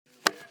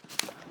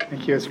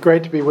Thank you. It's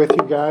great to be with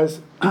you guys.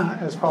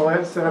 As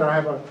Paulette said, I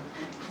have a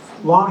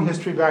long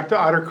history back to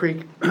Otter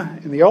Creek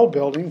in the old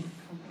building,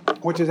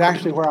 which is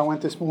actually where I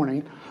went this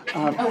morning.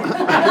 Not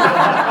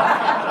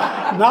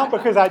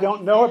because I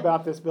don't know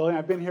about this building.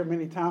 I've been here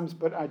many times,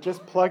 but I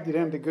just plugged it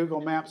into Google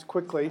Maps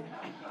quickly.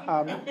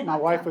 My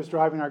wife was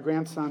driving our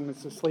grandson,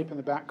 that's asleep in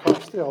the back car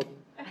still.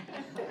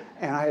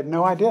 And I had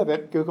no idea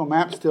that Google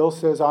Maps still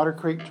says Otter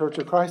Creek Church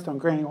of Christ on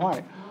Granny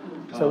White.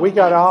 So we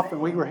got off and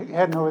we were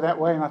heading over that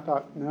way, and I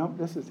thought, no,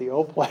 this is the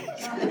old place.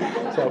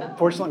 So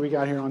fortunately we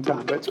got here on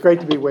time. But it's great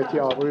to be with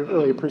y'all. We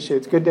really appreciate it.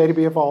 It's a good day to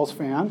be a Vols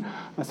fan.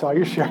 I saw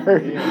your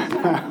shirt.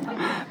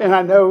 And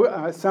I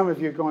know some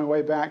of you going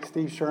way back,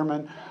 Steve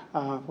Sherman.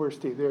 Where's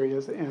Steve? There he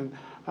is. And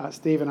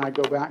Steve and I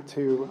go back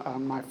to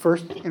my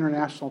first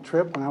international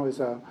trip when I was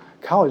a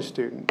college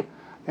student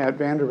at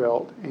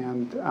Vanderbilt,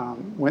 and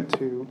went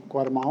to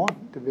Guatemala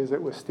to visit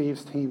with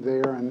Steve's team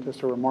there, and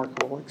just a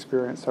remarkable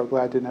experience. So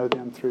glad to know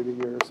them through the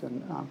years.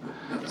 And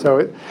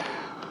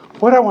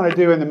what I want to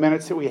do in the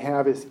minutes that we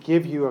have is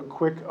give you a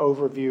quick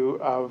overview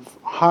of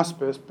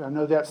hospice. I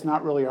know that's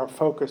not really our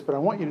focus, but I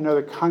want you to know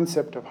the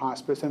concept of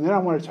hospice. And then I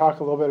want to talk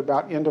a little bit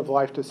about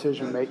end-of-life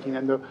decision-making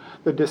and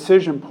the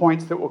decision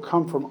points that will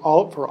come for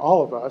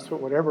all of us, at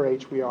whatever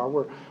age we are.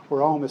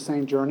 We're all on the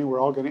same journey.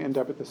 We're all going to end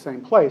up at the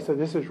same place. So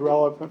this is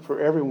relevant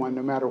for everyone,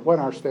 no matter what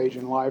our stage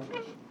in life.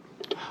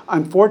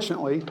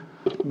 Unfortunately,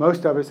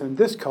 most of us in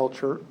this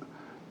culture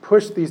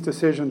push these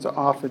decisions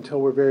off until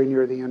we're very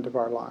near the end of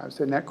our lives.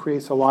 And that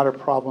creates a lot of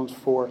problems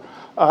for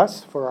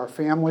us, for our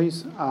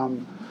families,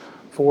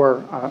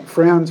 for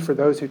friends, for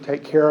those who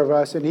take care of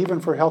us, and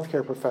even for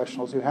healthcare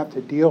professionals who have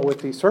to deal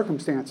with these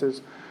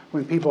circumstances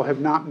when people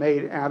have not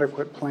made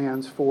adequate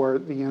plans for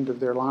the end of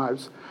their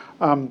lives.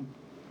 And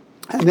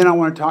then I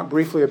want to talk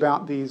briefly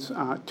about these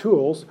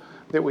tools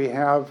that we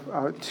have,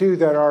 two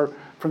that are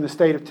from the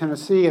state of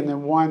Tennessee, and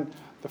then one,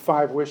 the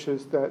 5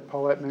 wishes that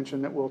Paulette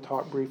mentioned, that we'll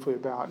talk briefly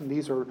about. And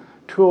these are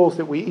tools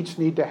that we each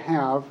need to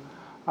have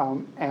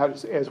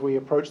as we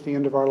approach the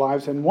end of our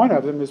lives. And one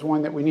of them is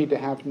one that we need to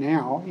have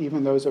now,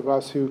 even those of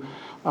us who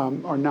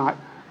are not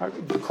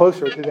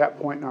closer to that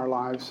point in our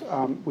lives.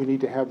 We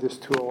need to have this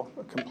tool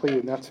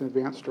completed. That's an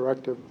advanced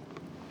directive.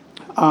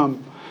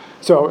 And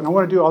I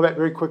want to do all that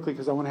very quickly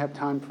because I want to have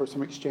time for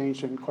some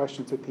exchange and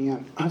questions at the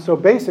end. So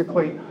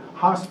basically,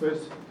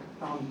 hospice,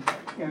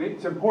 and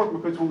it's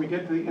important because when we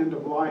get to the end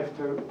of life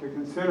to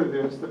consider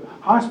this, that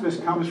hospice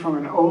comes from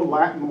an old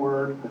Latin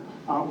word,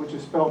 which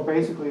is spelled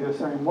basically the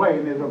same way,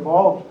 and it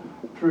evolved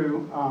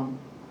through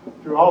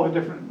all the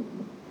different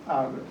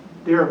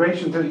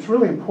derivations. And it's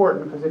really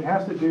important because it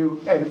has to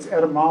do, at its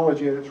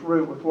etymology, at its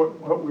root, with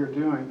what we're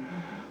doing.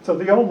 So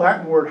the old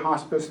Latin word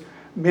hospice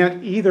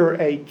meant either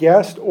a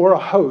guest or a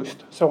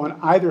host, so on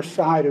either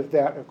side of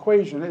that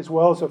equation, as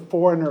well as a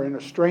foreigner and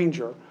a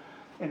stranger.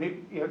 And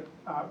it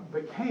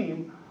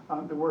became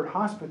the word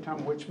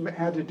hospitum, which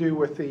had to do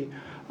with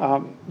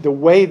the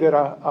way that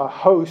a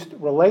host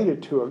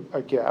related to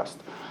a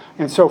guest.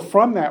 And so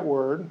from that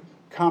word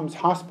comes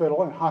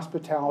hospital and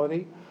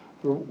hospitality,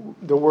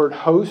 the word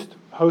host,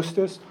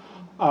 hostess,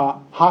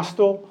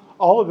 hostel.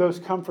 All of those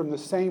come from the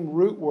same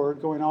root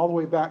word going all the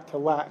way back to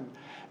Latin.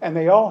 And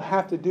they all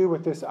have to do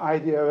with this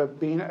idea of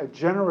being a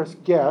generous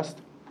guest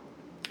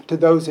to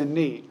those in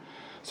need.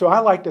 So I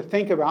like to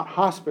think about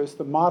hospice,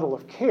 the model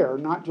of care,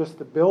 not just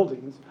the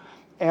buildings,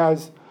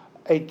 as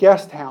a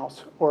guest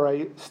house or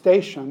a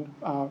station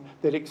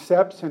that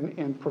accepts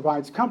and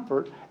provides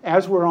comfort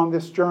as we're on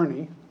this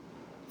journey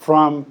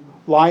from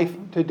life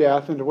to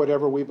death and to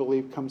whatever we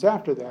believe comes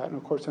after that. And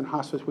of course, in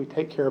hospice, we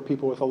take care of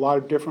people with a lot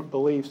of different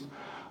beliefs.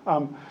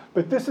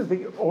 But this is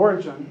the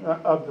origin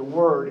of the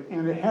word,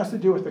 and it has to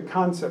do with the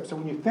concept. So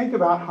when you think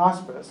about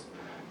hospice,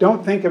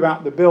 don't think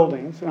about the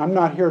buildings. And I'm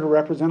not here to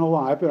represent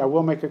Alive, but I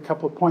will make a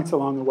couple of points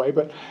along the way.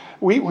 But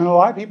when a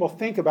lot of people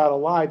think about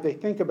Alive, they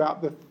think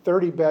about the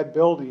 30-bed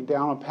building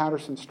down on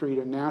Patterson Street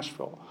in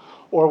Nashville.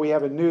 Or we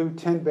have a new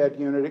 10-bed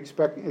unit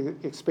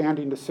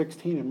expanding to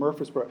 16 in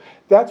Murfreesboro.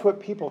 That's what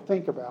people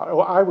think about.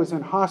 Oh, I was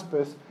in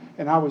hospice,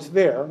 and I was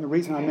there. And the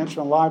reason I mention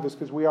Alive is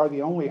because we are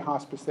the only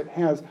hospice that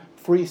has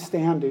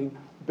freestanding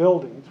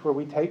buildings where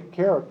we take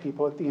care of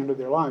people at the end of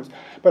their lives.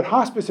 But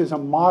hospice is a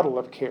model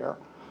of care.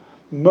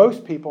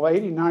 Most people,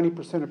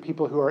 80-90% of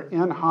people who are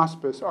in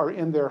hospice are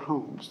in their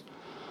homes.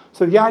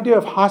 So the idea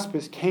of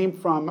hospice came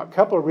from a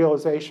couple of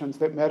realizations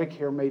that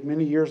Medicare made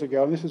many years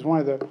ago. And this is one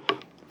of the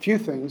few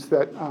things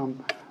that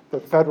the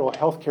federal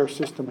healthcare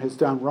system has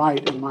done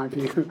right, in my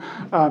view.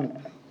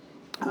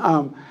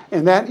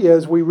 And that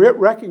is, we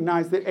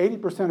recognize that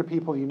 80% of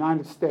people in the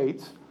United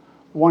States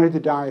wanted to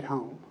die at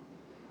home.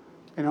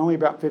 And only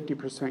about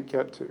 50%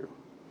 get to.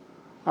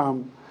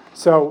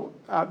 So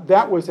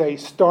that was a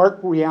stark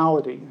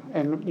reality.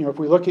 And if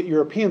we look at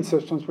European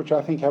systems, which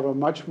I think have a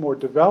much more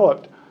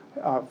developed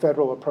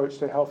federal approach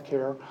to health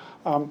care,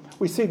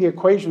 we see the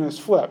equation is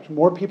flipped.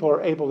 More people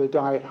are able to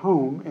die at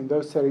home in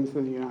those settings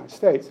than the United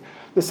States.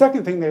 The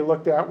second thing they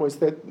looked at was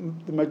that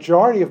the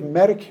majority of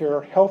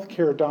Medicare health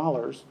care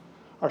dollars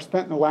are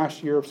spent in the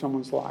last year of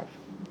someone's life.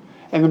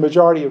 And the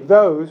majority of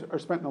those are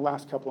spent in the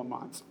last couple of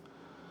months.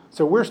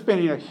 So we're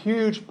spending a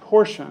huge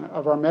portion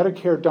of our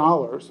Medicare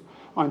dollars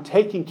on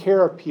taking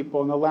care of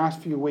people in the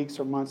last few weeks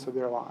or months of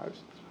their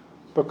lives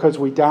because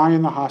we die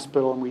in the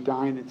hospital and we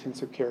die in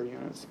intensive care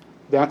units.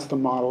 That's the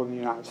model in the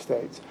United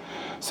States.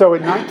 So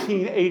in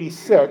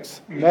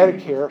 1986,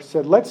 Medicare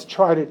said, let's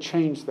try to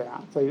change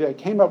that. So they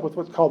came up with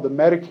what's called the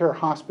Medicare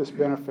Hospice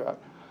Benefit.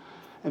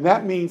 And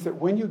that means that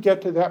when you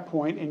get to that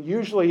point, and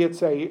usually it's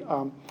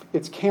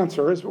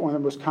cancer, is one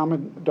of the most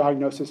common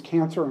diagnoses,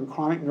 cancer and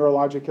chronic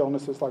neurologic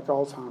illnesses like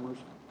Alzheimer's.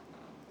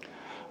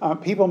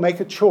 People make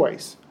a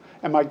choice.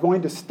 Am I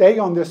going to stay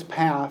on this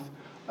path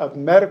of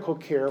medical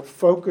care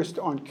focused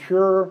on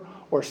cure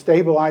or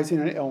stabilizing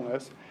an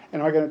illness,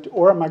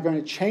 or am I going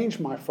to change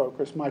my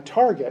focus, my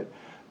target,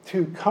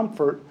 to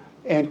comfort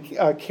and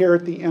care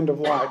at the end of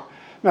life?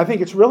 And I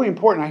think it's really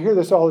important. I hear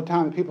this all the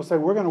time. And people say,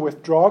 we're going to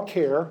withdraw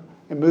care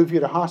and move you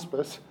to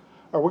hospice,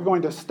 or we're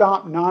going to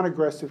stop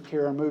non-aggressive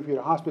care and move you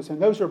to hospice.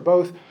 And those are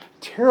both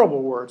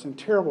terrible words and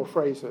terrible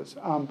phrases.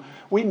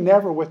 We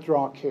never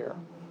withdraw care.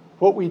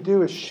 What we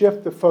do is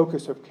shift the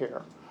focus of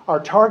care. Our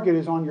target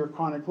is on your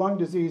chronic lung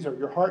disease or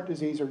your heart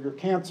disease or your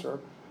cancer,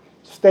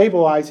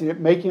 stabilizing it,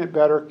 making it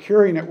better,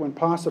 curing it when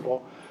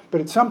possible.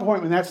 But at some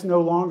point when that's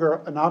no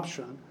longer an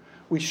option,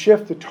 we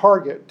shift the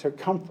target to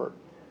comfort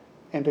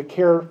and to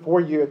care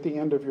for you at the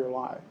end of your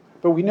life.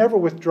 But we never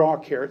withdraw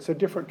care. It's a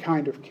different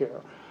kind of care.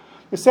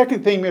 The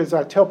second thing is,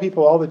 I tell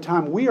people all the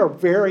time, we are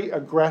very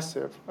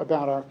aggressive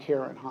about our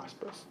care in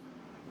hospice.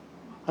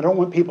 I don't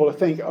want people to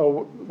think,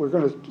 oh, we're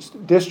going to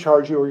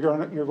discharge you or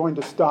you're going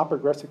to stop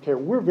aggressive care.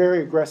 We're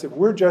very aggressive.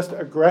 We're just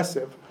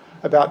aggressive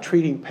about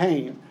treating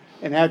pain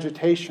and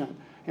agitation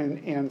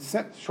and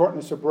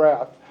shortness of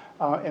breath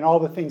and all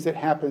the things that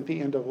happen at the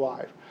end of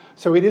life.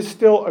 So it is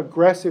still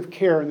aggressive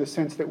care in the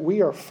sense that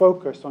we are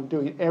focused on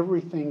doing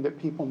everything that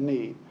people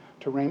need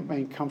to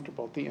remain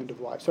comfortable at the end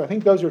of life. So I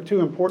think those are two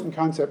important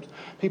concepts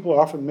people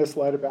are often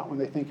misled about when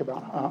they think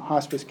about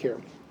hospice care.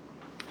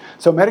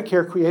 So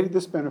Medicare created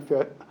this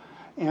benefit,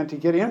 and to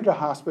get into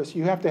hospice,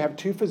 you have to have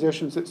two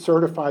physicians that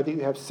certify that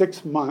you have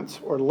 6 months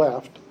or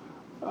less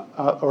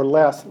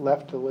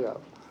left to live.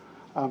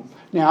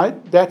 Now,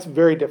 that's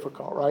very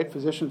difficult, right?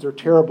 Physicians are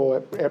terrible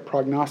at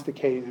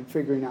prognosticating and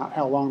figuring out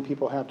how long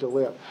people have to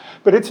live.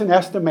 But it's an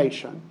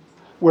estimation.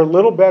 We're a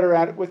little better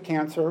at it with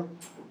cancer.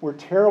 We're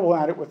terrible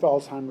at it with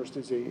Alzheimer's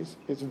disease.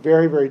 It's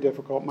very, very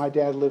difficult. My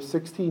dad lived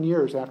 16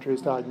 years after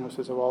his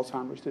diagnosis of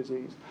Alzheimer's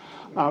disease.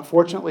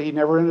 Fortunately, he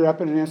never ended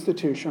up in an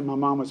institution. My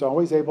mom was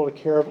always able to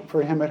care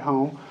for him at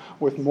home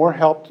with more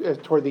help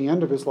toward the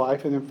end of his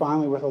life, and then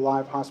finally with a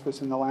live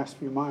hospice in the last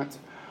few months.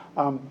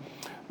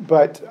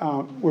 But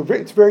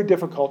it's very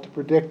difficult to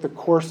predict the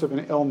course of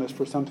an illness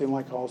for something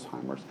like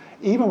Alzheimer's.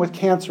 Even with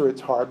cancer,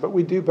 it's hard, but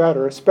we do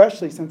better,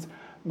 especially since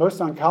most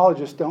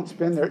oncologists don't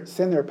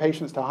send their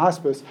patients to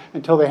hospice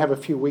until they have a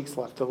few weeks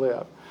left to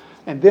live.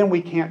 And then we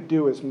can't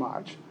do as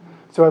much.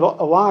 So at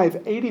Alive,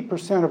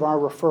 80% of our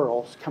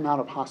referrals come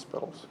out of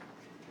hospitals.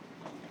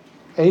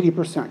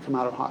 80% come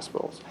out of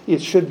hospitals.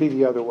 It should be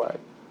the other way.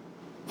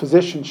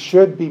 Physicians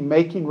should be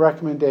making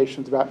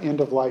recommendations about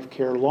end-of-life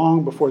care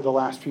long before the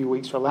last few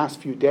weeks or last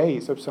few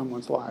days of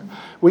someone's life.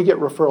 We get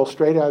referrals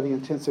straight out of the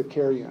intensive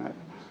care unit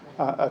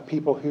of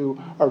people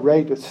who are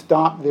ready to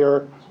stop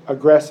their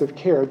aggressive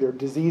care, their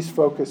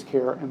disease-focused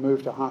care, and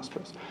move to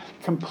hospice.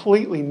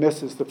 Completely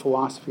misses the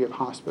philosophy of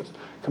hospice.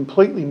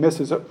 Completely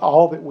misses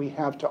all that we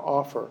have to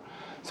offer.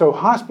 So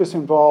hospice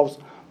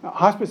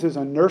is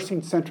a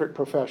nursing-centric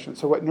profession.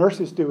 So what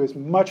nurses do is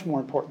much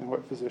more important than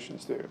what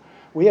physicians do.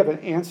 We have an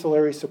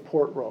ancillary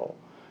support role.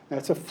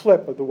 That's a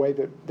flip of the way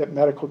that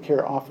medical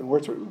care often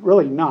works.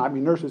 Really not. I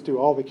mean, nurses do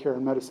all the care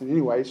in medicine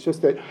anyway. It's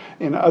just that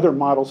in other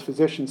models,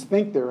 physicians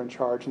think they're in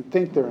charge and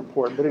think they're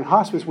important. But in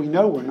hospice, we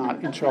know we're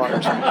not in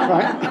charge,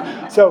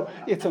 right? So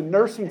it's a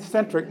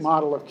nursing-centric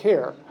model of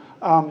care.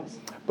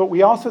 But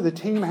we also, the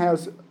team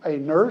has a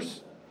nurse,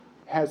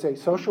 has a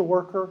social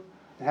worker,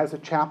 has a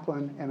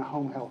chaplain, and a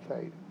home health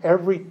aide.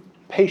 Every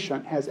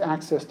patient has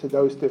access to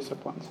those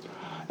disciplines.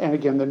 And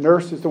again, the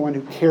nurse is the one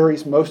who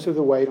carries most of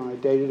the weight on a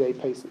day-to-day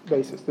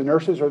basis. The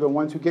nurses are the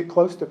ones who get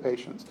close to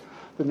patients.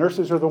 The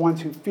nurses are the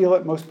ones who feel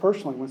it most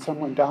personally when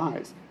someone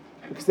dies,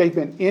 because they've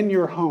been in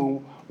your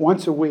home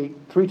once a week,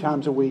 3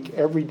 times a week,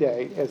 every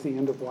day as the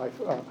end of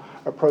life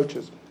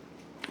approaches.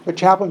 But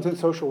chaplains and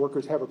social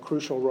workers have a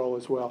crucial role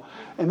as well.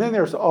 And then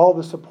there's all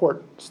the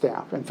support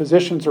staff, and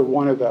physicians are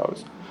one of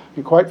those.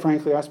 And quite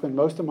frankly, I spend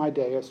most of my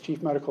day as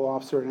chief medical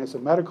officer and as a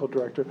medical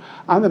director.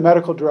 I'm the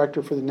medical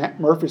director for the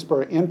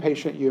Murfreesboro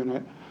inpatient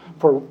unit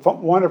for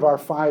one of our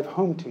 5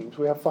 home teams.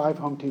 We have 5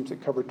 home teams that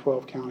cover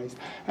 12 counties.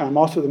 And I'm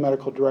also the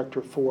medical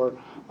director for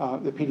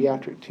the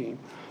pediatric team.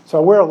 So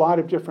I wear a lot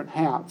of different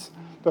hats.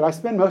 But I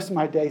spend most of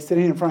my day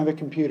sitting in front of the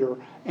computer,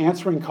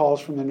 answering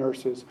calls from the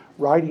nurses,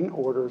 writing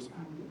orders,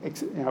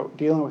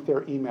 dealing with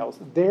their emails.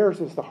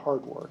 Theirs is the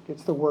hard work.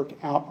 It's the work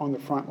out on the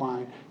front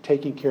line,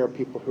 taking care of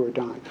people who are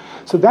dying.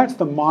 So that's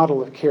the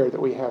model of care that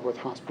we have with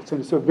hospice.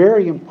 And it's a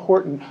very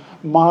important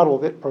model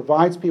that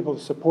provides people the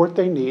support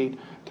they need,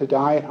 to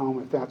die at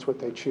home if that's what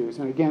they choose.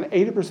 And again,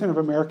 80% of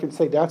Americans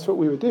say that's what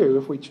we would do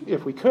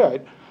if we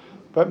could,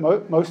 but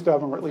most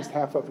of them, or at least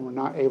half of them, are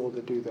not able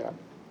to do that.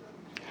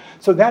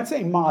 So that's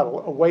a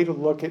model, a way to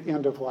look at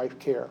end-of-life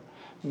care.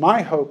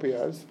 My hope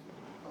is,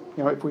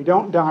 if we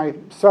don't die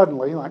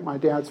suddenly, like my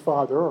dad's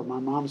father or my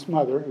mom's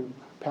mother, who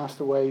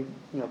passed away,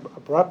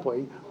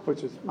 abruptly,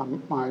 which is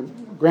my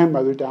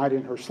grandmother died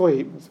in her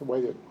sleep. It's the way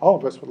that all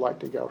of us would like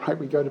to go, right?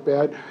 We go to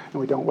bed and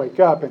we don't wake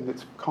up, and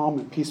it's calm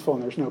and peaceful,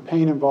 and there's no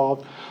pain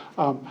involved.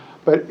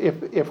 But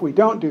if we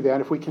don't do that,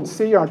 if we can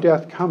see our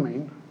death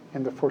coming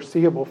in the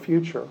foreseeable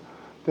future,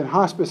 then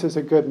hospice is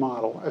a good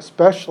model,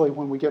 especially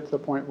when we get to the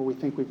point where we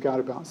think we've got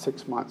about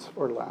 6 months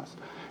or less.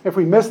 If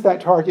we miss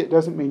that target, it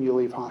doesn't mean you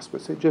leave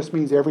hospice. It just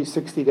means every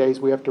 60 days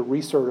we have to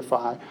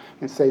recertify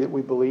and say that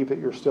we believe that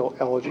you're still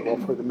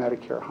eligible for the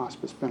Medicare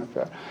hospice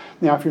benefit.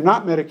 Now, if you're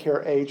not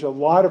Medicare age, a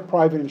lot of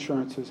private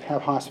insurances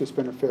have hospice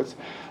benefits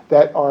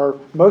that are,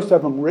 most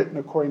of them, written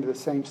according to the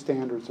same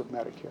standards of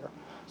Medicare.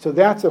 So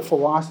that's a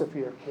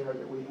philosophy of care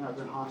that we have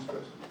in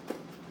hospice.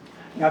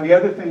 Now, the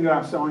other thing that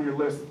I saw on your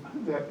list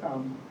that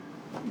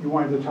you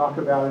wanted to talk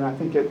about, and I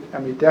think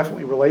it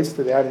definitely relates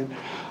to that,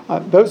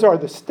 and those are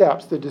the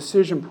steps, the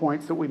decision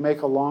points that we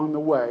make along the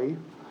way,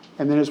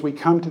 and then as we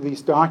come to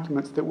these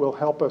documents that will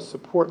help us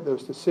support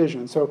those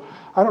decisions. So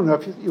I don't know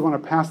if you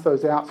want to pass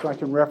those out so I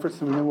can reference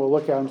them and then we'll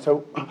look at them. So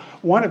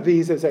one of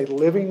these is a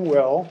living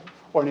will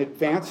or an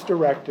advance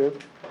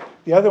directive.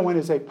 The other one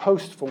is a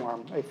post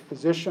form, a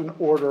physician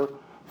order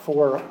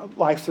for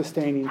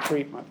life-sustaining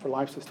treatment, for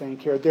life-sustaining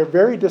care. They're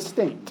very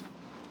distinct.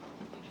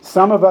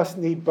 Some of us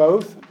need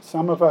both.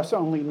 Some of us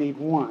only need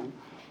one.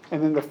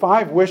 And then the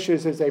 5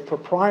 wishes is a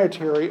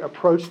proprietary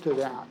approach to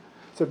that.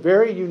 It's a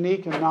very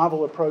unique and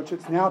novel approach.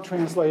 It's now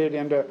translated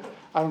into,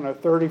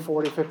 30,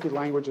 40, 50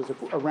 languages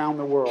around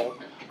the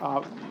world,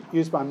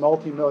 used by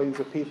multi-millions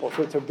of people.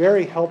 So it's a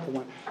very helpful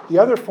one. The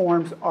other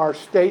forms are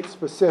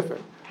state-specific.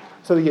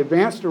 So the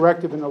advance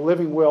directive and the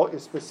living will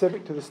is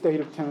specific to the state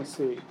of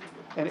Tennessee.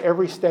 And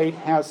every state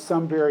has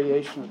some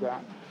variation of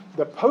that.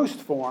 The post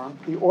form,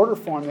 the order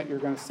form that you're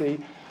going to see,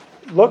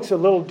 looks a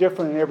little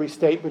different in every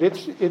state, but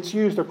it's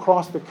used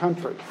across the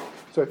country.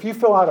 So if you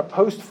fill out a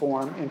post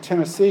form in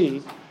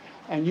Tennessee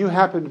and you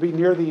happen to be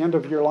near the end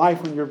of your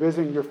life when you're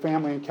visiting your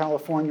family in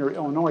California or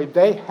Illinois,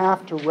 they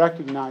have to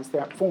recognize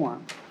that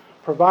form,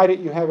 provided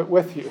you have it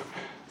with you.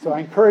 So I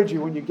encourage you,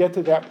 when you get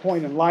to that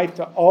point in life,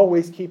 to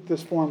always keep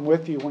this form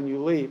with you when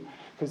you leave,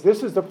 because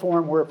this is the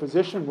form where a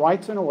physician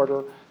writes an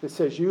order that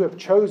says you have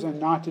chosen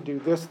not to do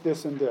this,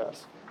 this, and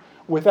this.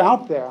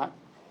 Without that,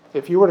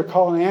 if you were to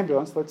call an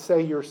ambulance, let's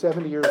say you're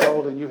 70 years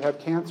old and you have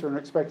cancer and are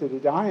expected to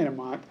die in a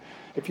month,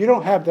 if you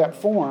don't have that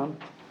form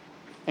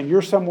and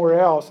you're somewhere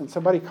else and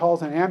somebody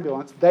calls an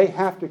ambulance, they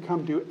have to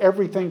come do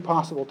everything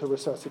possible to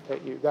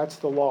resuscitate you. That's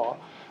the law.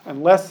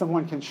 Unless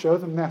someone can show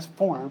them that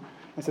form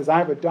and says, I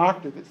have a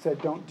doctor that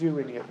said don't do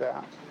any of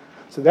that.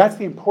 So that's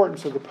the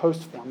importance of the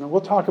post form. And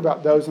we'll talk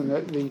about those in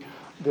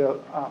the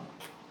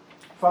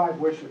 5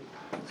 wishes.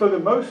 So the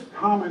most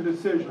common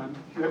decision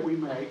that we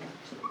make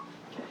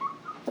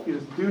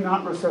is do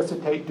not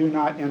resuscitate, do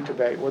not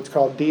intubate, what's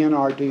called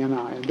DNR,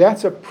 DNI. And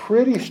that's a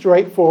pretty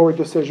straightforward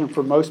decision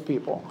for most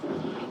people.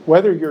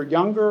 Whether you're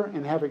younger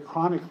and have a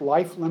chronic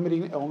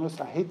life-limiting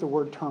illness, I hate the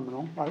word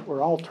terminal, right?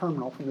 We're all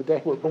terminal from the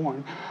day we're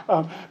born,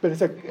 but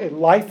it's a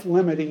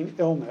life-limiting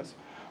illness.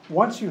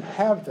 Once you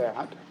have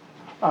that,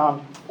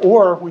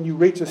 or when you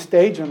reach a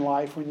stage in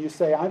life when you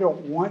say, I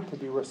don't want to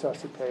be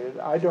resuscitated,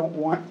 I don't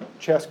want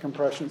chest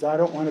compressions, I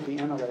don't want to be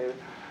intubated,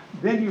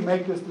 then you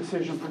make this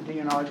decision for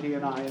DNR,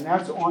 DNI, and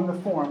that's on the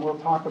form. We'll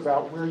talk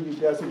about where you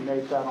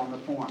designate that on the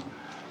form.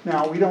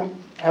 Now, we don't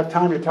have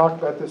time to talk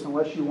about this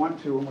unless you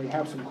want to, and we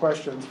have some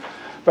questions.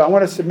 But I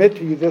want to submit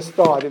to you this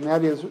thought, and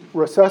that is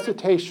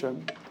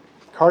resuscitation,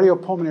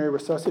 cardiopulmonary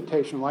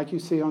resuscitation, like you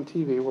see on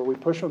TV, where we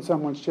push on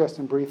someone's chest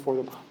and breathe for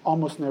them,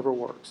 almost never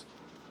works.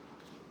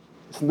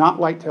 It's not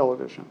like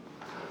television.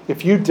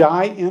 If you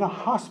die in a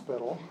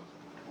hospital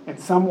and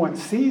someone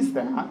sees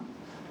that,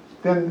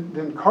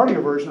 then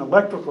cardioversion,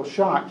 electrical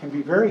shock, can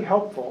be very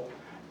helpful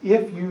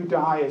if you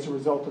die as a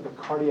result of a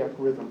cardiac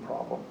rhythm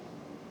problem.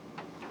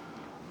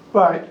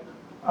 But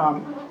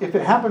if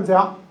it happens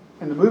out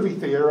in the movie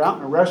theater, out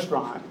in a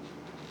restaurant,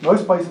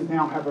 most places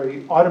now have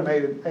an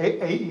automated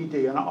AED,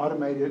 an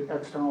automated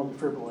external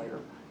defibrillator.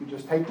 You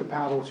just take the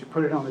paddles, you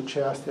put it on the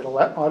chest, it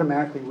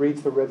automatically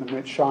reads the rhythm, and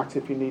it shocks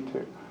if you need to.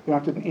 You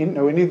don't have to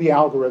know any of the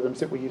algorithms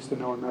that we used to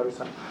know in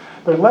medicine.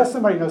 But unless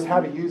somebody knows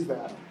how to use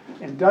that,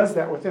 and does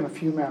that within a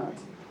few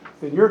minutes,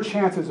 then your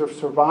chances of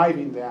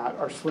surviving that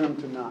are slim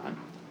to none.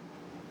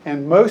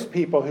 And most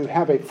people who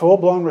have a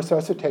full-blown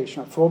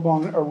resuscitation, a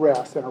full-blown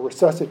arrest, and are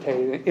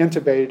resuscitated and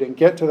intubated and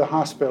get to the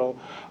hospital,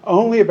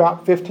 only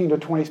about 15 to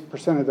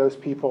 20% of those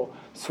people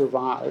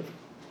survive.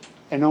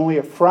 And only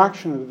a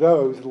fraction of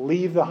those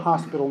leave the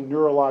hospital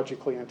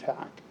neurologically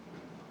intact.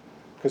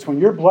 Because when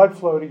your blood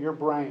flow to your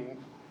brain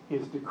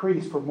is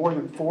decreased for more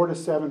than 4 to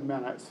 7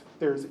 minutes,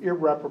 there's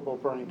irreparable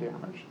brain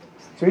damage.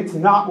 So it's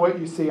not what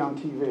you see on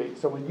TV.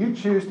 So when you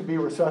choose to be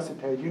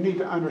resuscitated, you need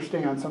to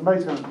understand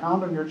somebody's going to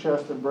pound on your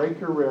chest and break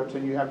your ribs,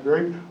 and you have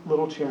very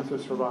little chance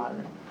of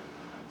surviving.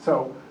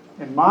 So,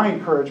 and my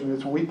encouragement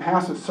is when we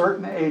pass a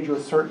certain age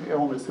with certain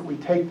illness, that we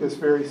take this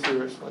very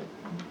seriously.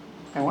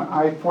 And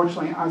when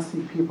fortunately, I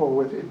see people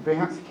with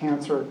advanced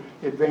cancer,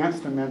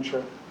 advanced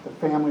dementia, the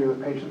family or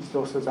the patient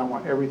still says, I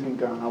want everything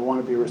done. I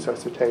want to be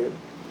resuscitated.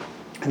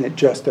 And it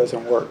just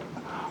doesn't work.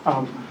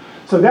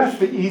 So that's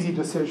the easy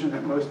decision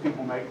that most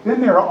people make.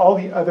 Then there are all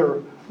the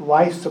other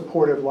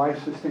life-supportive,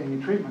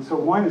 life-sustaining treatments. So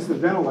one is the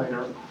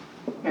ventilator.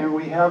 And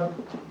we have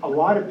a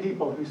lot of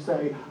people who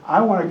say,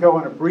 I want to go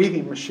on a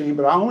breathing machine,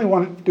 but I only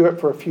want to do it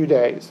for a few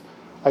days.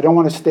 I don't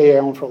want to stay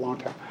on for a long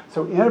time.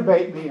 So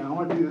intubate me, and I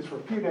want to do this for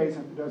a few days,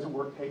 and if it doesn't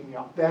work, take me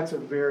off. That's a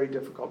very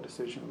difficult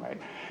decision to make.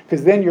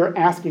 Because then you're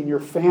asking your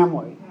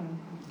family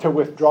to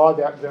withdraw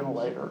that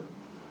ventilator.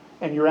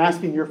 And you're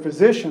asking your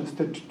physicians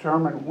to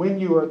determine when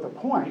you are at the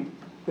point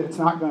that it's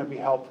not going to be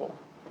helpful.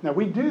 Now,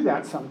 we do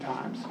that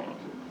sometimes.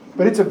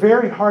 But it's a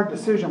very hard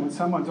decision when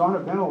someone's on a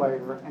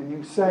ventilator and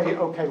you say,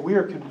 okay, we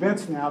are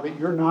convinced now that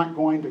you're not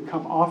going to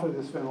come off of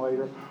this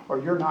ventilator, or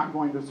you're not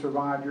going to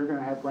survive, you're going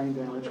to have brain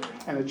damage,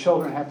 and the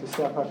children have to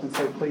step up and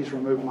say, please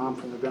remove mom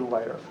from the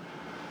ventilator.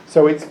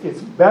 So it's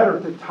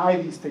better to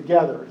tie these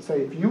together.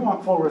 Say, if you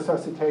want full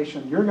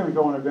resuscitation, you're going to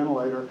go on a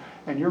ventilator,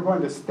 and you're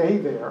going to stay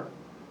there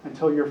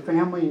until your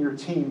family and your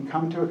team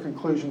come to a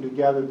conclusion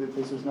together that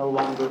this is no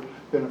longer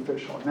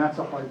beneficial. And that's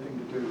a hard thing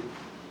to do.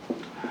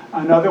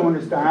 Another one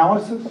is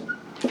dialysis.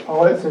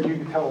 So you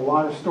can tell a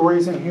lot of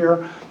stories in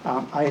here.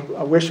 I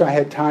wish I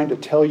had time to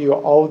tell you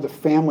all of the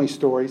family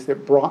stories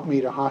that brought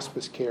me to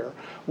hospice care,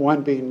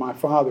 one being my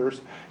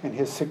father's and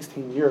his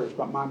 16 years.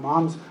 But my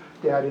mom's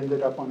dad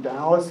ended up on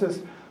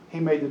dialysis. He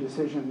made the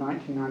decision in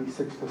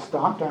 1996 to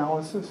stop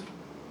dialysis,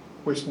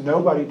 which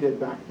nobody did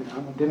back then.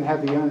 I didn't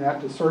have the internet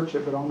to search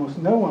it, but almost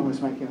no one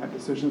was making that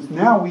decision.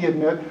 Now we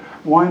admit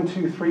 1,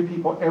 2, 3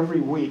 people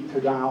every week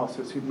to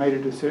dialysis who've made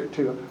a decision,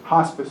 to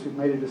hospice, who've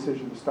made a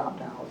decision to stop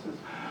dialysis.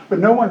 But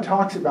no one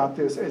talks about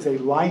this as a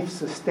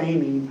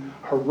life-sustaining,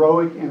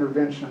 heroic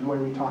intervention the way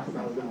we talk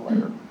about a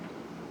ventilator.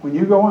 When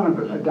you go on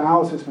a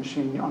dialysis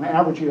machine, on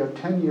average you have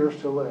 10 years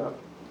to live.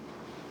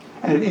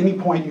 And at any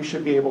point you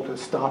should be able to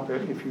stop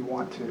it if you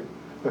want to.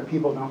 But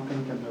people don't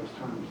think in those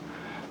terms.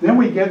 Then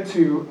we get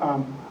to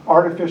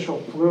artificial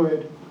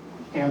fluid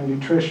and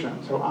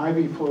nutrition, so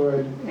IV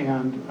fluid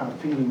and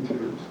feeding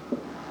tubes.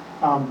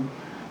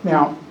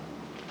 Now,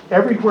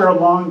 everywhere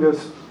along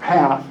this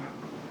path,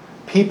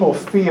 people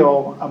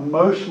feel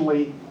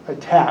emotionally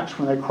attached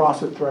when they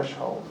cross a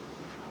threshold,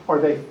 or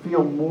they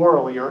feel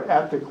morally or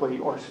ethically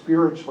or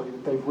spiritually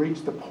that they've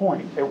reached the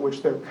point at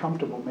which they're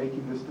comfortable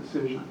making this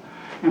decision.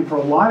 And for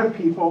a lot of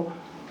people,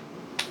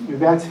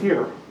 that's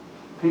here.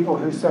 People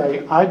who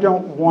say, I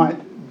don't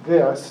want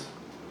this,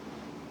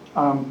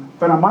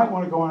 but I might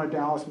want to go on a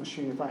dialysis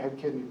machine if I had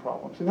kidney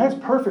problems. And that's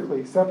perfectly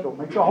acceptable. It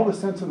makes all the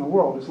sense in the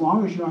world, as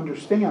long as you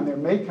understand there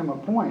may come a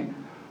point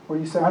where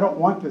you say, I don't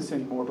want this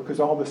anymore because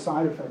all the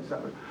side effects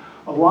of it.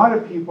 A lot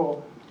of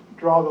people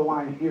draw the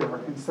line here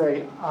and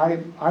say,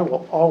 I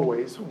will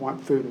always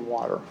want food and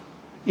water.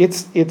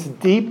 It's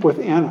deep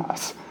within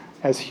us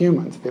as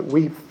humans that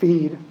we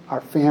feed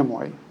our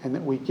family and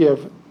that we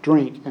give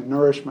drink and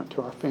nourishment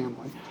to our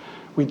family.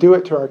 We do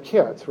it to our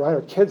kids, right?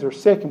 Our kids are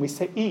sick and we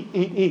say, eat,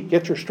 eat, eat,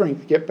 get your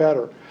strength, get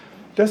better.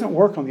 It doesn't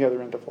work on the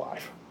other end of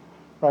life,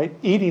 right?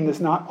 Eating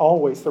is not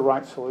always the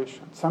right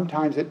solution.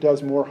 Sometimes it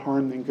does more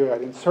harm than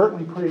good. And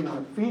certainly putting on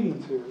a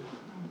feeding tube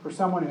for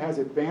someone who has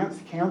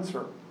advanced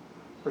cancer,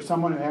 for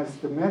someone who has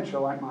dementia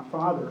like my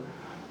father,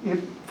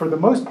 for the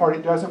most part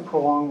it doesn't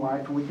prolong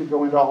life, and we could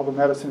go into all the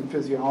medicine and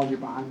physiology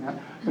behind that,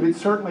 but it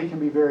certainly can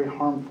be very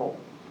harmful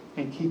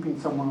in keeping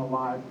someone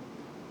alive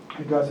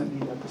who doesn't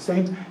need that. The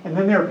same, and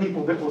then there are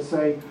people that will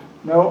say,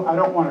 no, I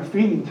don't want a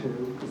feeding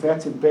tube because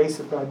that's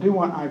invasive, but I do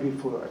want IV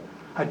fluid.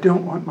 I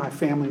don't want my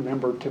family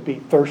member to be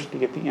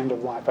thirsty at the end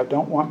of life. I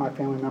don't want my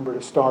family member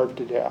to starve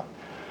to death.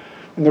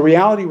 And the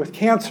reality with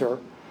cancer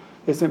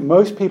is that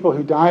most people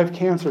who die of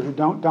cancer who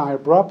don't die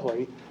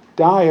abruptly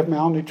die of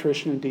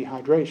malnutrition and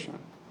dehydration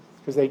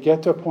because they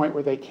get to a point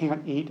where they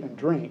can't eat and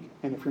drink.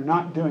 And if you're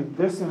not doing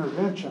this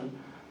intervention,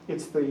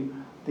 it's the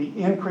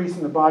increase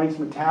in the body's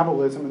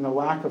metabolism and the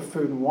lack of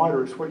food and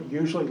water is what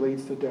usually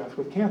leads to death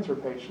with cancer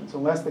patients,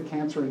 unless the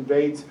cancer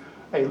invades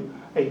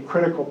a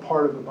critical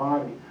part of the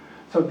body.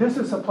 So this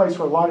is a place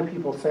where a lot of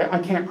people say, I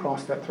can't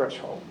cross that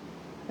threshold.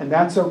 And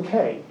that's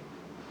okay.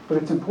 But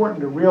it's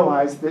important to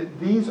realize that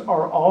these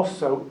are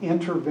also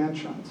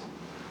interventions,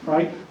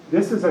 right?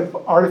 This is an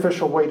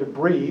artificial way to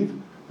breathe.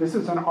 This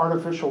is an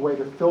artificial way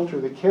to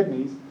filter the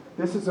kidneys.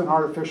 This is an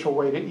artificial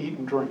way to eat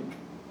and drink.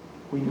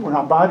 When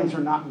our bodies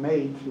are not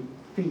made to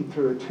feed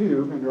through a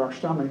tube into our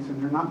stomachs,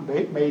 and they're not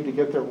made to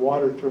get their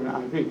water through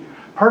an IV.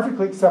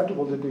 Perfectly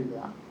acceptable to do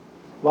that.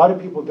 A lot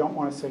of people don't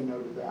want to say no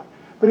to that.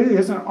 But it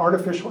is an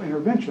artificial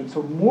intervention,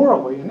 so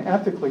morally and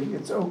ethically,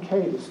 it's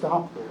okay to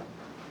stop there.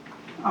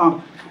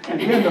 And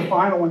then the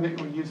final one that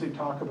we usually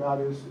talk about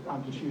is,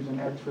 I'm just using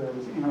X-ray,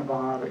 is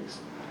antibiotics.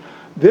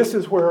 This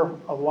is where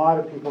a lot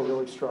of people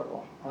really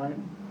struggle, right?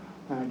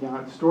 And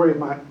again, the story of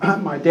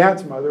my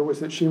dad's mother was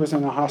that she was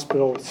in a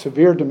hospital with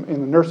in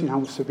the nursing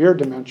home with severe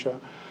dementia.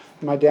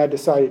 And my dad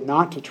decided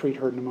not to treat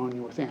her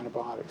pneumonia with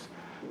antibiotics.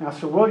 Now,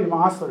 Sir William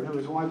Osler, who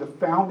was one of the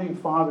founding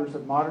fathers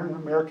of modern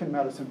American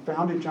medicine,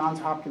 founded Johns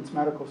Hopkins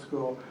Medical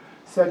School,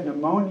 said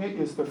pneumonia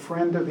is the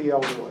friend of the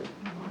elderly.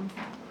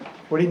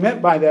 What he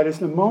meant by that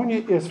is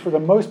pneumonia is, for the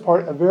most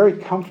part, a very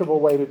comfortable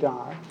way to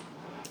die.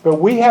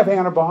 But we have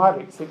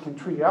antibiotics that can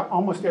treat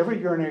almost every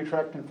urinary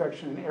tract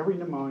infection and every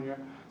pneumonia.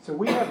 So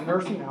we have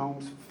nursing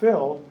homes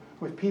filled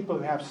with people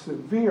who have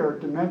severe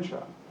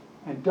dementia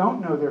and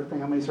don't know their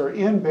families, are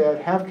in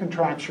bed, have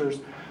contractures,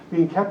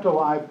 being kept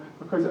alive,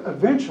 because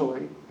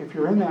eventually, if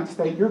you're in that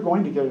state, you're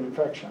going to get an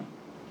infection.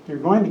 You're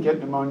going to get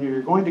pneumonia,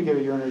 you're going to get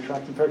a urinary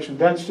tract infection.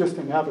 That's just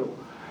inevitable.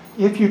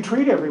 If you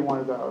treat every one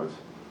of those,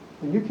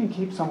 then you can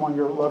keep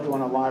your loved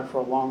one alive for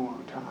a long,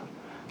 long time.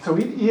 So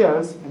it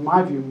is, in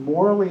my view,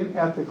 morally and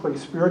ethically,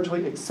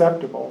 spiritually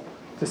acceptable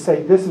to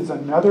say this is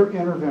another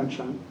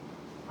intervention.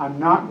 I'm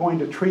not going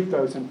to treat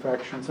those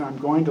infections, and I'm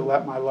going to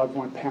let my loved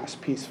one pass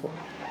peacefully.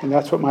 And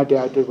that's what my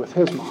dad did with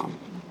his mom.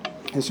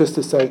 It's just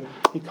to say,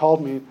 he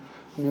called me,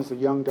 as a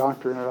young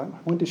doctor, and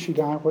when did she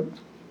die?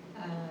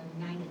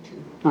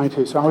 92.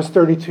 92. So I was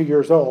 32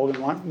 years old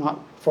and not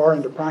far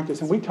into practice.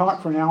 And we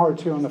talked for an hour or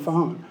two on the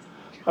phone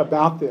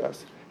about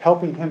this,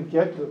 helping him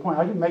get to the point.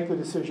 I didn't make the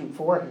decision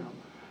for him,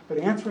 but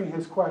answering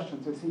his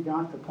questions as he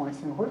got to the point,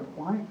 saying,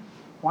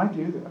 why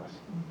do this?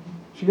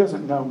 She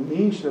doesn't know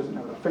me. She doesn't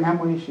know the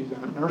family. She's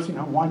in a nursing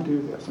home. Why do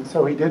this? And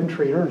so he didn't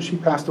treat her, and she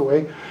passed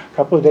away a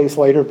couple of days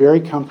later, very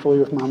comfortably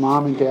with my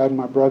mom and dad and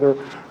my brother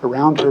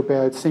around her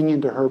bed,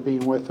 singing to her,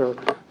 being with her.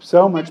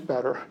 So much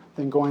better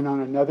than going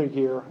on another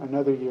year with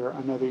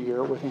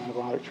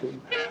antibiotic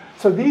treatment.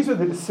 So these are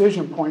the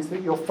decision points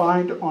that you'll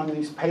find on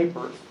these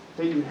papers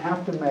that you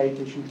have to make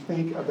as you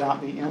think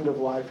about the end of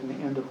life and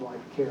the end of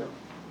life care.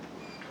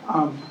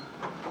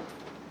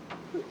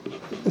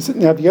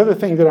 Now, the other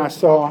thing that I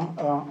saw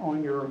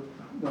on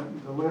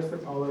the list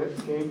that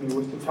Paulette gave me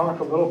was to talk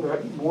a little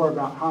bit more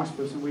about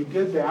hospice, and we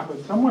did that,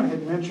 but someone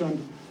had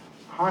mentioned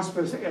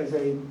hospice as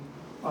a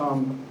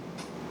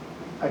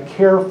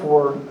care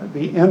for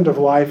the end of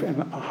life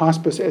and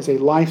hospice as a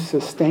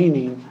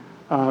life-sustaining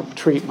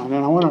treatment.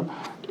 And I want to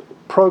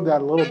probe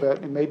that a little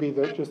bit, and maybe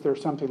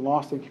there's something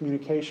lost in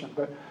communication.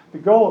 But the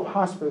goal of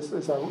hospice,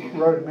 as I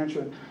wrote and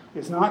mentioned,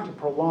 is not to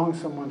prolong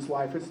someone's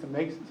life, it's to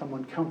make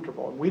someone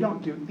comfortable. We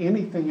don't do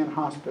anything in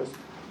hospice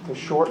to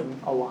shorten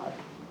a life.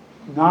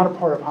 Not a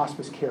part of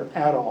hospice care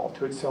at all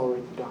to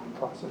accelerate the dying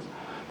process.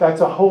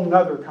 That's a whole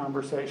nother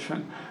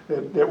conversation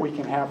that we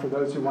can have for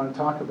those who want to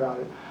talk about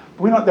it.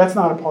 That's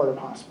not a part of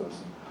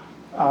hospice.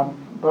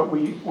 But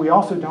we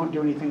also don't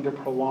do anything to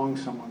prolong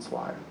someone's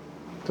life.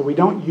 So we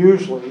don't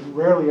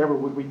rarely ever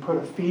would we put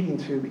a feeding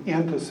tube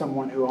into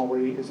someone who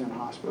already is in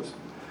hospice.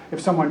 If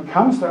someone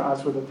comes to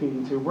us with a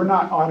feeding tube, we're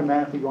not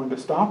automatically going to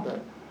stop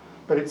it.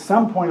 But at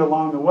some point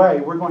along the way,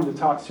 we're going to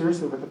talk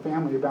seriously with the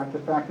family about the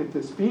fact that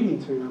this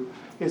feeding tube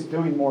is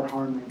doing more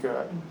harm than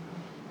good.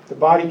 The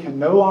body can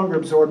no longer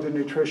absorb the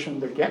nutrition,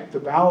 the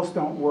bowels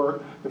don't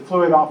work, the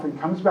fluid often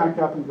comes back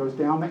up and goes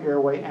down the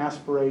airway,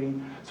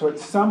 aspirating. So at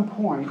some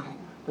point,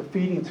 the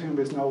feeding tube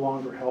is no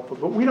longer helpful.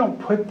 But we don't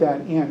put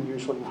that in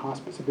usually in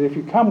hospice. But if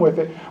you come with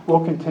it,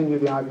 we'll continue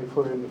the IV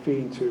fluid in the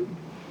feeding tube.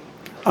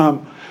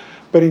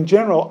 But in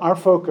general, our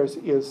focus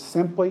is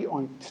simply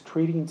on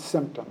treating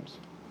symptoms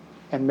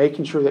and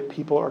making sure that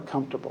people are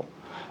comfortable.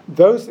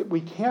 Those that we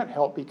can't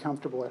help be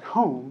comfortable at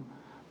home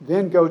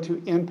then go to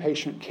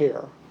inpatient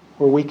care,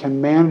 where we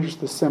can manage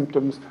the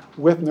symptoms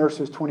with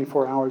nurses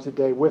 24 hours a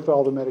day, with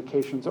all the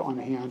medications on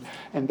hand.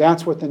 And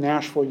that's what the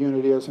Nashville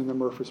unit is and the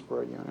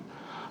Murfreesboro unit.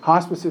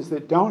 Hospices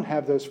that don't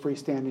have those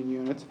freestanding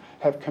units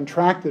have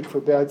contracted for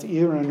beds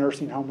either in a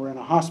nursing home or in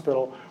a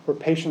hospital where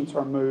patients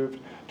are moved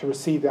to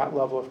receive that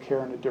level of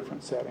care in a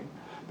different setting.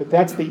 But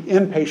that's the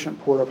inpatient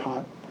part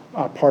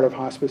of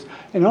hospice.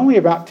 And only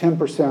about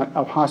 10%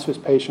 of hospice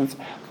patients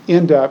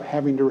end up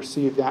having to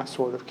receive that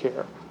sort of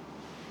care.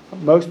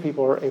 Most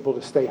people are able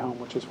to stay home,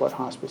 which is what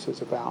hospice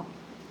is about.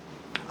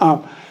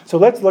 So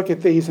let's look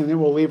at these, and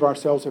then we'll leave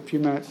ourselves a few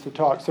minutes to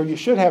talk. So you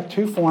should have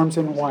two forms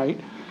in white.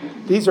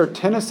 These are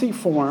Tennessee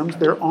forms.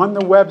 They're on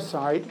the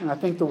website, and I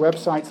think the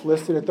website's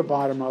listed at the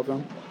bottom of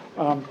them.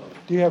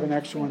 Do you have an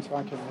extra one so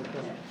I can look at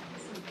it?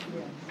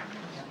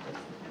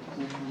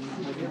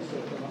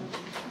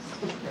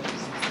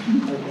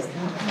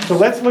 Okay. So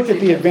let's look at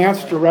the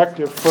advance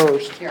directive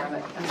first.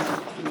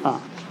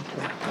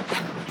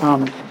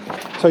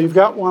 So you've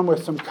got one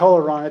with some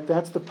color on it.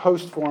 That's the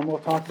post form. We'll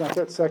talk about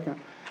that second.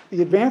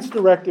 The advance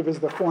directive is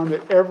the form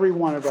that every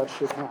one of us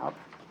should have.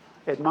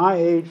 At my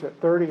age, at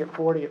 30, at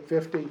 40, at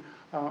 50,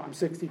 I'm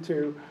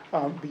 62,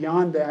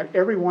 beyond that,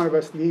 every one of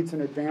us needs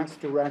an advance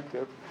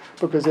directive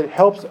because it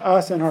helps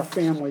us and our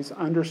families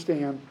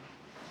understand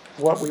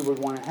what we would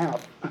want to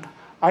have.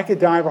 I could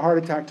die of a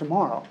heart attack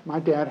tomorrow. My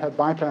dad had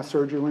bypass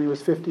surgery when he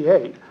was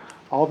 58.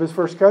 All of his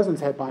first cousins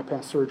had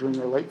bypass surgery in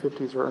their late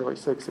 50s or early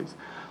 60s.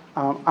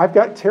 I've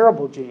got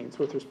terrible genes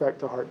with respect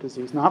to heart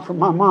disease, not from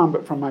my mom,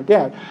 but from my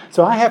dad.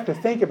 So I have to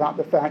think about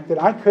the fact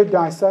that I could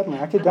die suddenly.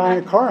 I could die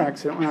in a car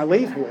accident when I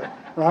leave here,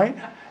 right?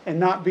 And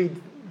not be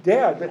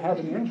dead, but have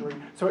an injury.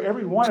 So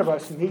every one of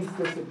us needs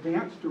this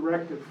advanced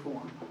directive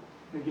form.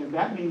 Again,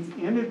 that means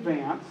in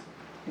advance,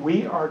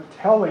 we are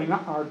telling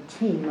our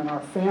team and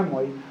our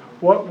family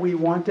what we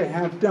want to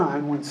have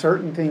done when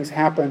certain things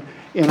happen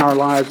in our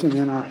lives and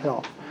in our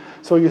health.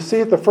 So you see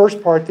at the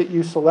first part that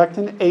you select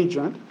an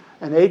agent.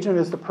 An agent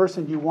is the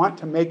person you want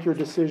to make your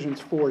decisions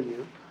for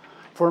you.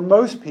 For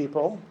most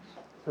people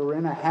who are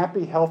in a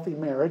happy, healthy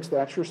marriage,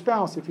 that's your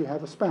spouse if you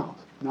have a spouse.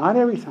 Not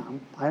every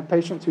time. I have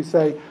patients who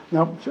say,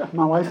 no,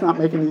 my wife's not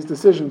making these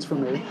decisions for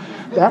me.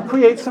 That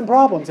creates some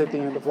problems at the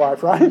end of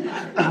life, right?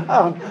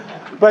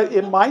 But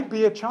it might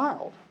be a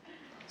child.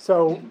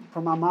 So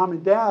for my mom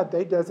and dad,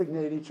 they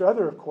designate each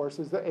other, of course,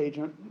 as the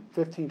agent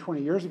 15,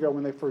 20 years ago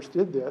when they first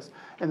did this.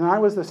 And then I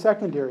was the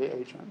secondary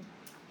agent.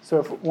 So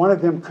if one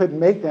of them couldn't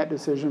make that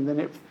decision, then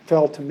it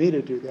fell to me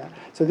to do that.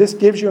 So this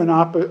gives you an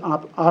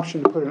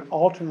option to put an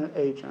alternate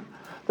agent.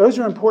 Those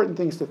are important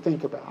things to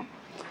think about.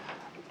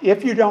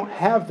 If you don't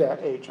have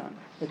that agent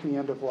at the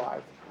end of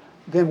life,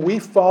 then we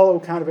follow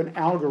kind of an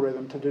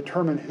algorithm to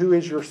determine who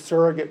is your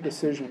surrogate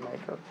decision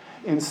maker.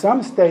 In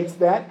some states,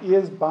 that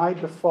is by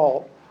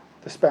default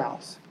the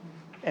spouse.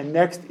 And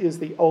next is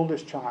the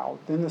oldest child,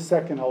 then the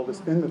second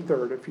oldest, then the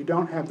third. If you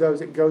don't have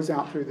those, it goes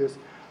out through this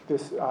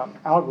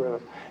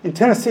algorithm. In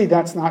Tennessee,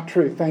 that's not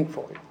true,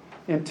 thankfully.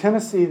 In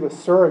Tennessee, the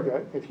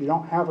surrogate, if you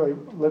don't have a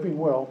living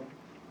will,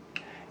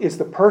 is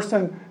the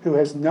person who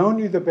has known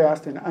you the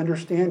best and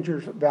understands your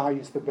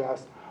values the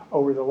best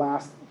over the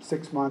last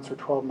 6 months or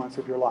 12 months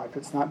of your life.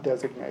 It's not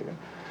designated.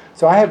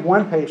 So I had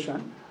one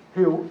patient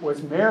who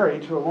was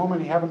married to a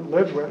woman he hadn't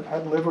lived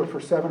with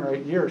for 7 or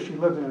 8 years. She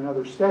lived in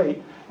another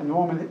state, and the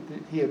woman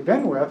that he had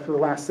been with for the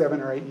last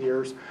 7 or 8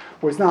 years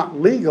was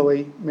not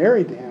legally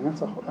married to him.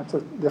 That's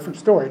a different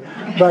story.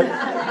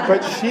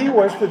 But she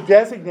was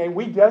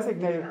we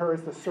designated her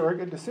as the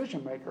surrogate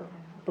decision maker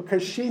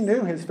because she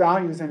knew his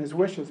values and his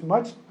wishes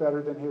much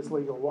better than his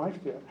legal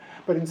wife did.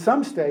 But in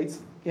some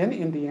states, in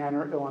Indiana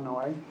or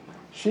Illinois,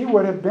 she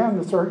would have been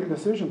the surrogate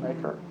decision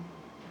maker,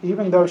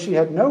 even though she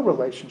had no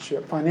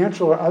relationship,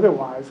 financial or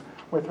otherwise,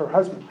 with her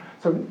husband.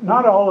 So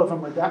not all of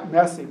them are that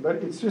messy, but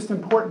it's just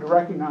important to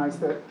recognize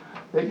that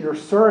your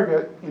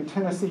surrogate in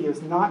Tennessee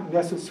is not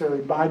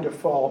necessarily by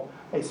default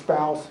a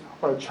spouse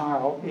or a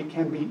child. It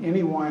can be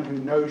anyone who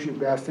knows you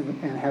best and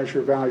has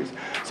your values.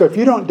 So if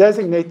you don't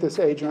designate this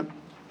agent,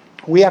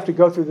 we have to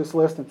go through this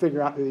list and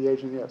figure out who the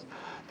agent is.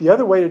 The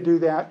other way to do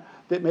that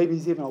maybe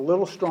is even a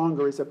little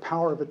stronger, is a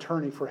power of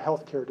attorney for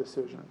healthcare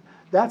decision.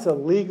 That's a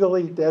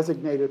legally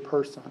designated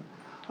person.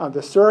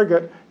 The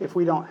surrogate, if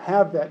we don't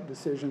have that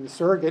decision, the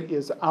surrogate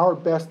is our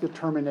best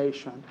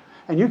determination.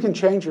 And you can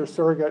change your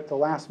surrogate at the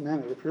last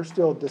minute. If you're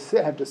still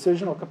have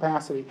decisional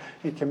capacity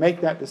and can make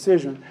that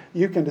decision,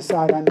 you can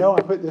decide, I know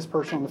I put this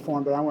person on the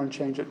form, but I want to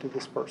change it to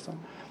this person.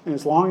 And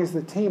as long as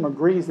the team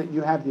agrees that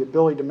you have the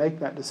ability to make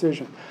that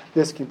decision,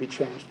 this can be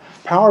changed.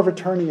 Power of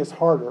attorney is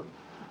harder,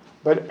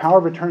 but power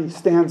of attorney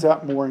stands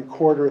up more in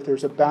court or if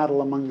there's a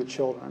battle among the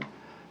children.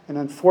 And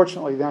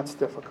unfortunately, that's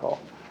difficult.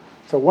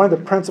 So one of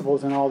the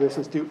principles in all this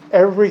is do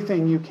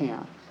everything you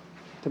can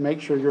to make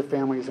sure your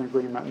family is in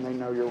agreement and they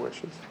know your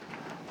wishes.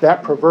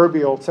 That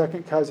proverbial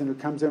second cousin who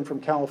comes in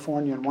from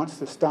California and wants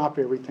to stop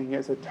everything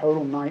is a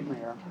total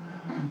nightmare.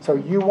 So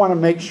you want to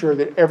make sure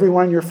that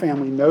everyone in your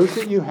family knows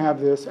that you have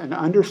this and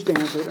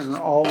understands it and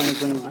are all in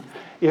agreement.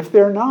 If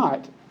they're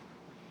not,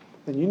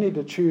 then you need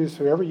to choose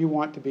whoever you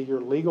want to be your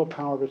legal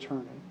power of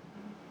attorney.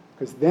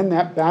 Because then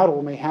that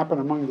battle may happen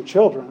among the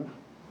children,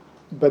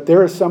 but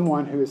there is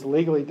someone who is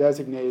legally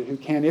designated who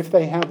can, if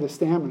they have the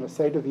stamina,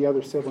 say to the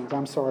other siblings,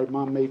 I'm sorry,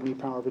 Mom made me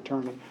power of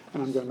attorney,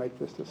 and I'm going to make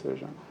this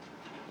decision.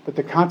 But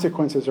the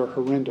consequences are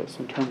horrendous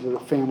in terms of the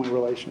family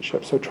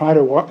relationship. So try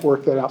to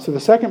work that out. So the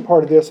second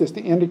part of this is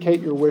to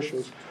indicate your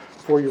wishes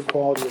for your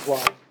quality of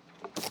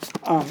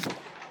life.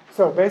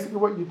 So basically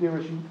what you do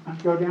is you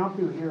go down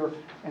through here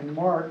and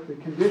mark the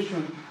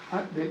condition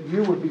that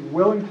you would be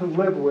willing to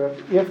live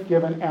with if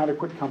given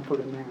adequate comfort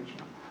and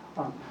management.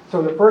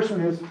 So the first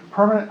one is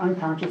permanent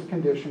unconscious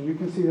condition. You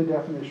can see the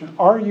definition.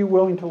 Are you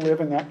willing to live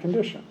in that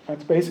condition?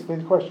 That's basically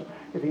the question.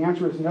 If the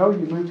answer is no,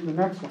 you move to the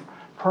next one.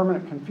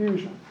 Permanent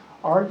confusion.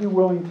 Are you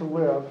willing to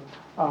live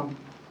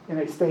in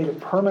a state of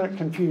permanent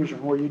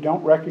confusion where you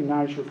don't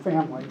recognize your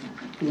family?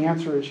 The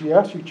answer is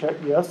yes. You check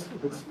yes.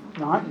 If it's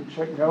not, you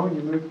check no, and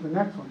you move to the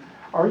next one.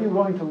 Are you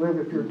willing to live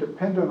if you're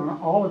dependent on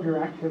all of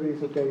your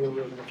activities of daily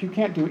living? If you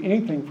can't do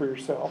anything for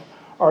yourself,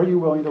 are you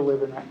willing to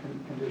live in that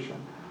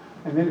condition?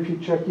 And then if you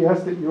check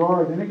yes that you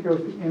are, then it goes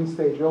to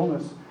end-stage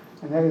illness.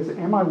 And that is,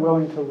 am I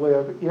willing to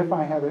live if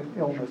I have an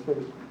illness that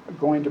is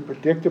going to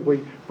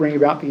predictably bring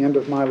about the end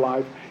of my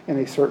life in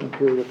a certain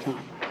period of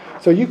time?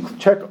 So you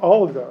check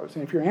all of those.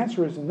 And if your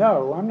answer is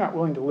no, I'm not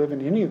willing to live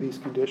in any of these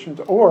conditions,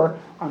 or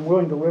I'm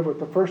willing to live with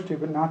the first two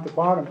but not the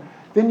bottom,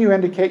 Then you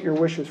indicate your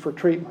wishes for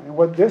treatment. And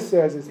what this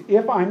says is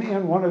if I'm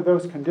in one of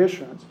those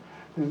conditions,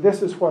 then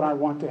this is what I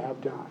want to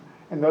have done.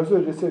 And those are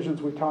the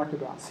decisions we talked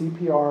about: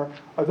 CPR,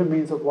 other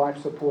means of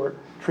life support,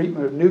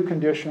 treatment of new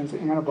conditions,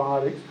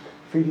 antibiotics,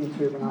 feeding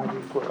tube, and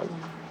IV fluids.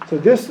 So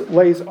this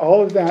lays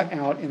all of that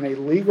out in a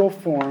legal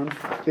form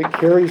that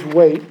carries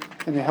weight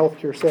in the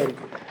healthcare setting.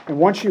 And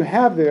once you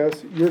have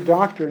this, your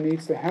doctor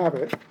needs to have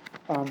it.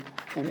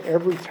 And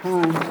every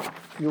time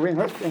you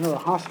enter a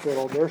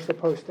hospital, they're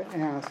supposed to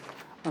ask,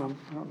 I don't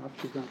know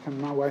if she's going to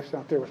come, my wife's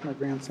out there with my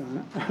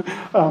grandson.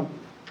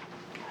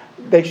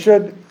 They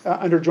should,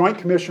 under Joint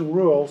Commission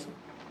rules,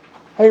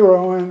 hey,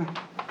 Rowan.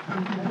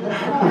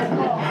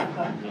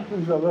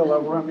 He's a little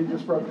overwhelmed. He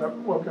just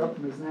woke up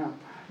from his nap.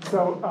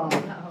 So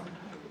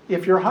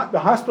if the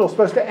hospital's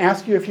supposed to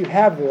ask you if you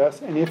have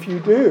this, and if you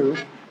do,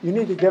 you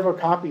need to give a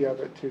copy of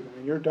it to them.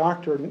 And your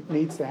doctor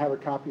needs to have a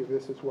copy of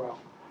this as well.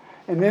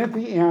 And then at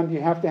the end, you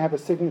have to have a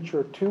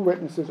signature of 2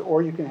 witnesses,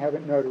 or you can have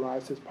it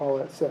notarized, as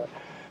Paulette said.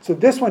 So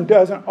this one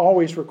doesn't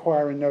always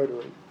require a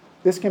notary.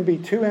 This can be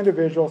 2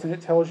 individuals, and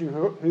it tells you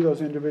who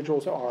those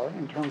individuals are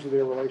in terms of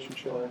their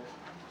relationship.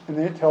 And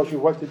then it tells you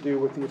what to do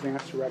with the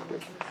advance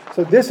directive.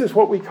 So this is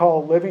what we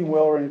call a living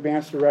will or an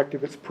advance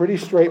directive. It's pretty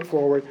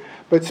straightforward,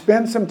 but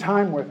spend some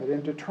time with it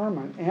and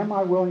determine, am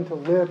I willing to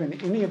live in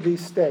any of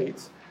these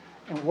states,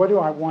 and what do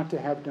I want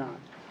to have done?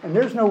 And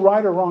there's no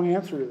right or wrong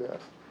answer to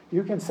this.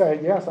 You can say,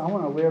 yes, I'm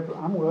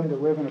willing to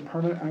live in a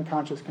permanent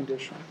unconscious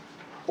condition.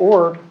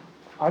 Or,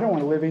 I don't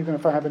want to live even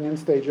if I have an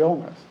end-stage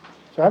illness.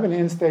 So I have an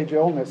end-stage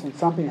illness and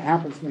something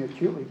happens to me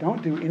acutely.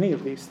 Don't do any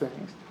of these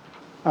things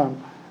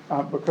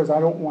because I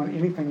don't want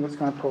anything that's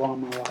going to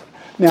prolong my life.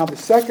 Now, the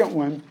second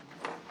one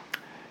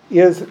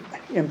is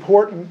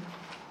important.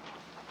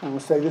 I'm going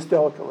to say this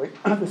delicately.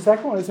 The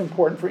second one is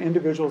important for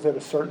individuals at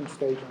a certain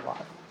stage in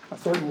life, a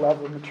certain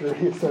level of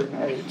maturity, a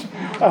certain age,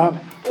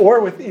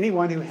 or with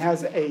anyone who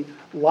has a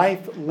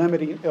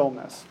life-limiting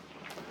illness.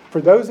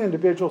 For those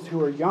individuals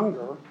who are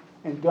younger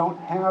and don't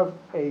have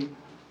a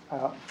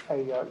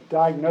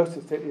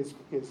diagnosis that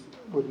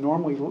would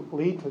normally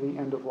lead to the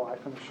end of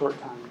life in a short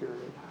time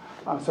period.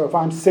 So if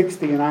I'm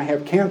 60 and I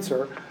have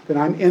cancer, then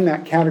I'm in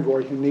that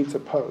category who needs a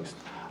post.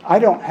 I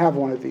don't have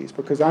one of these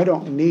because I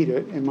don't need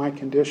it in my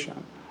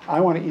condition. I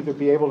want to either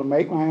be able to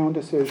make my own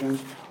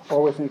decisions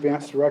or with an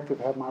advance directive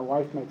have my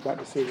wife make that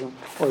decision,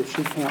 or if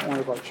she can't, one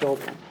of our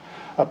children.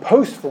 A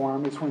post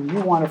form is when you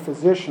want a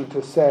physician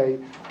to say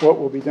what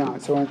will be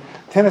done. So in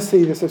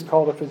Tennessee, this is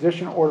called a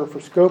physician order for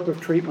scope of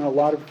treatment. A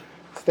lot of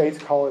states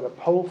call it a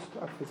POST,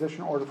 a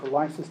physician order for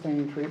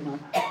life-sustaining treatment.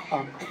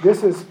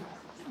 This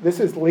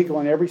is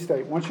legal in every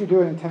state. Once you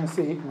do it in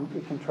Tennessee,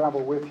 it can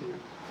travel with you.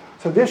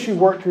 So this you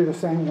work through the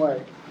same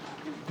way.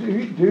 Do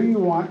you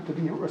want to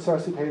be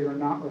resuscitated or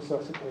not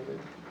resuscitated?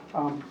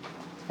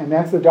 And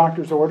that's the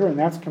doctor's order, and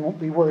that's can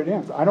be where it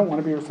ends. I don't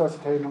want to be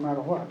resuscitated no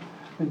matter what.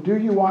 Then do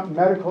you want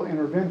medical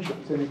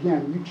interventions? And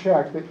again, you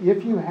check that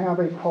if you have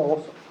a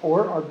pulse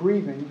or are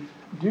breathing,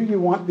 do you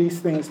want these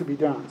things to be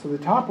done? So the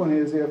top one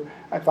is if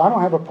I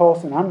don't have a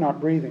pulse and I'm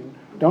not breathing,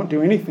 don't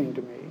do anything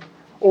to me,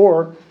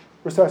 or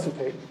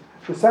resuscitate me.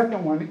 The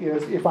second one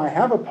is if I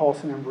have a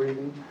pulse and I'm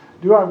breathing,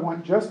 do I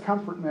want just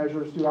comfort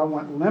measures? Do I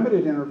want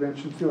limited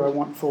interventions? Do I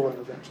want full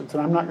interventions?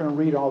 And I'm not going to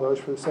read all those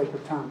for the sake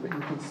of time, but you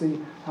can see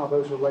how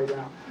those are laid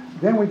out.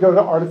 Then we go to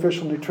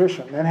artificial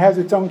nutrition. That has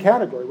its own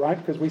category, right?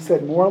 Because we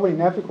said morally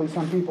and ethically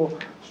some people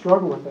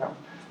struggle with that.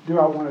 Do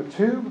I want a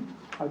tube?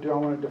 Do I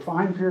want a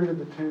defined period of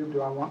the tube?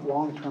 Do I want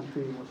long-term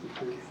feeding with the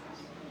tube?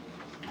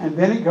 And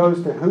then it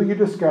goes to who you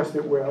discussed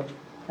it with,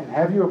 and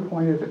have you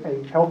appointed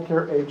a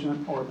healthcare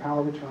agent or a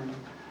power of attorney?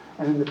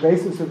 And then the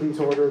basis of these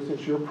orders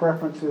is your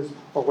preferences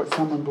or what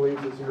someone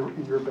believes is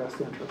in your best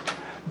interest.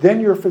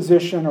 Then your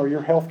physician or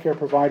your healthcare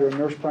provider, a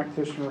nurse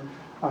practitioner,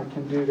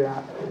 can do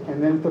that.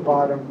 And then at the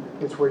bottom,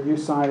 it's where you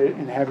sign it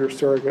and have your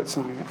surrogate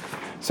sign it.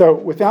 So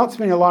without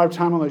spending a lot of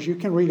time on those, you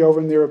can read over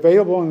them. They're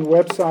available on the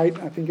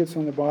website. I think it's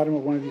on the bottom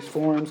of one of these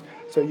forms,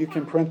 so you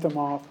can print them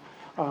off.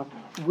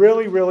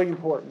 Really, really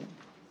important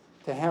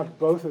to have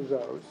both of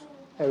those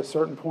at a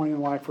certain point in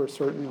life for a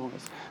certain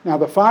illness. Now,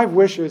 the 5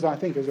 wishes, I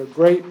think, is a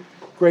great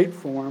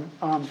form.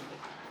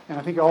 And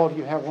I think all of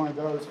you have one of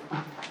those.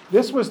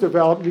 This was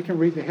developed, you can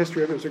read the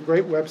history of it, there's a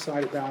great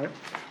website about it.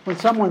 When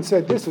someone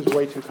said, this is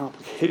way too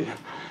complicated,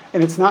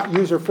 and it's not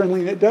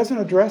user-friendly, and it doesn't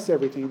address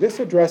everything. This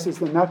addresses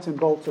the nuts and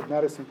bolts of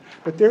medicine,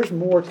 but there's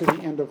more to the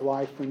end of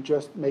life than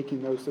just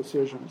making those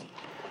decisions.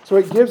 So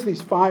it gives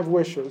these 5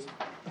 wishes.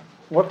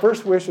 What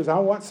first wish is, I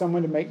want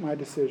someone to make my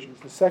decisions.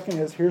 The second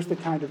is, here's the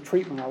kind of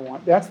treatment I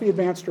want. That's the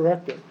advance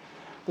directive.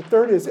 The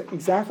third is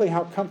exactly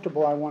how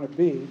comfortable I want to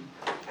be,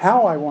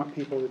 how I want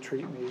people to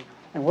treat me,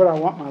 and what I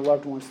want my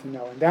loved ones to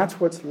know. And that's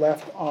what's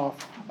left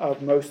off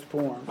of most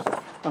forms.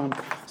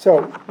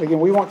 So,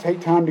 again, we won't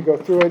take time to go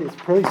through it. It's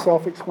pretty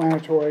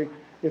self-explanatory.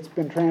 It's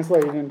been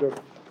translated into,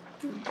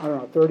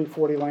 30,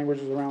 40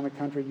 languages around the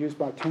country, used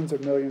by tens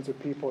of millions of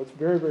people. It's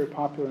very, very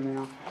popular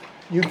now.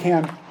 You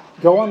can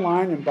go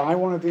online and buy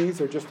one of these.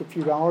 They're just a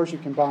few dollars. You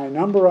can buy a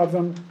number of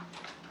them.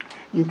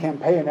 You can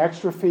pay an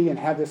extra fee and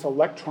have this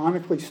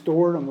electronically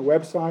stored on the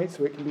website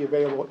so it can be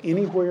available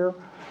anywhere,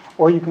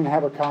 or you can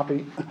have a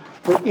copy.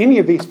 For any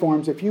of these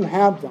forms, if you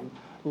have them,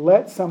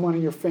 let someone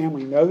in your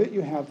family know that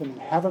you have them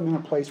and have them in a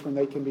place where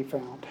they can be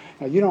found.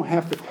 Now, you don't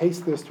have to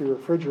paste this to your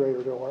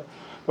refrigerator door,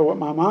 but what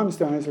my mom's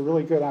done is a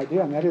really good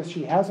idea, and that is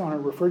she has on her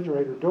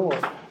refrigerator door,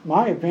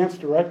 my advance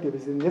directive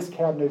is in this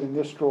cabinet in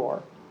this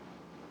drawer.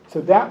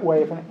 So that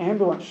way, if an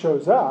ambulance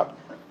shows up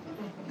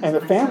and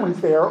the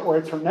family's there, or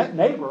it's her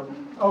neighbor,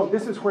 oh,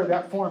 this is where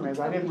that form is.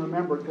 I didn't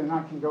remember it, then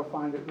I can go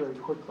find it very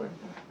quickly.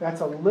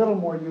 That's a little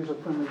more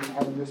user-friendly than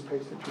having this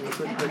pasted to your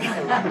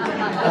refrigerator.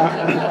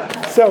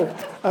 So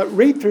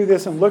read through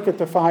this and look at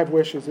the 5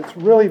 wishes. It's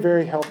really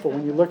very helpful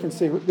when you look and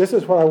see, this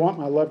is what I want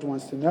my loved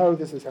ones to know.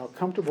 This is how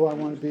comfortable I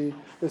want to be.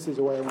 This is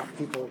the way I want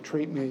people to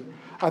treat me.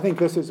 I think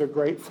this is a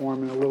great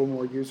form and a little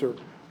more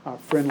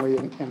user-friendly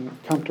and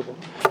comfortable.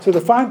 So the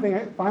final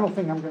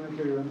thing I'm going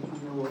to do, and I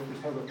know we'll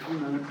just have a few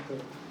minutes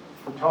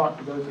to talk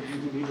to those of you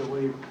who need to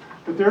leave.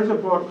 But there's a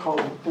book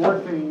called 4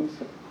 Things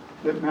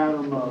That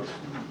Matter Most.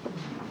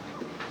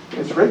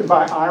 It's written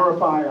by Ira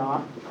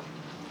Byock,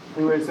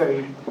 who is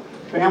a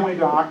family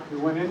doc who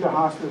went into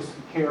hospice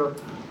care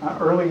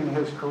early in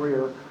his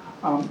career.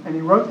 And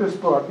he wrote this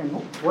book. And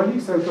what he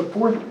says,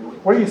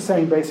 what he's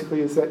saying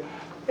basically is that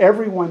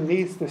everyone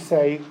needs to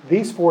say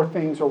these 4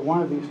 things or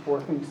one of these 4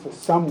 things to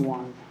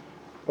someone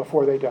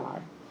before they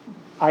die.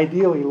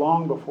 Ideally,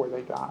 long before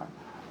they die.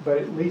 But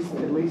at least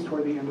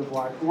toward the end of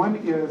life. One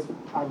is,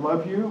 I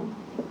love you.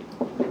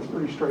 It's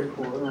pretty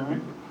straightforward,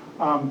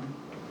 right?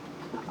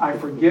 I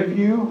forgive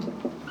you.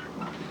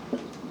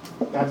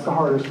 That's the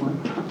hardest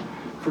one.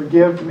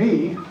 Forgive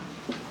me.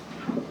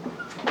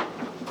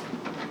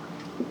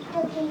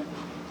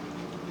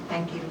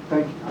 Thank you.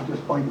 Thank you. I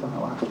just blanked on the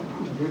last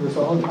one. I do this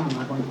all the time.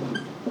 I blank on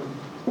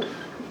it.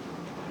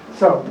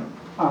 So,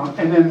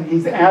 and then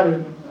he's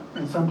added,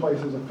 in some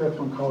places, a 5th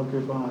one called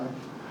goodbye.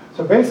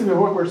 So basically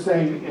what we're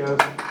saying is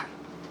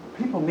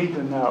people need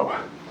to know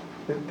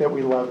that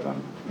we love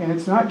them. And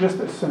it's not just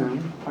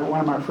assume. Like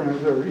one of my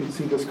friends, or you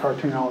see this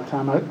cartoon all the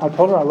time, I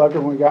told her I loved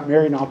her when we got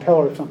married, and I'll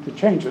tell her if something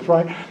changes,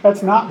 right?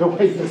 That's not the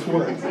way this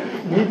works.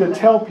 You need to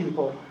tell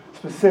people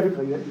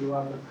specifically that you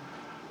love them.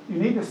 You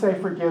need to say,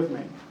 forgive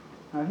me.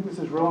 And I think this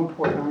is real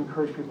important. I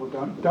encourage people,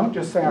 don't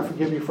just say, I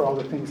forgive you for all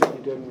the things that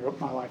you did in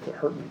my life that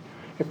hurt me.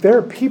 If there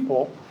are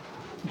people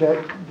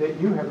that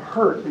you have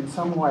hurt in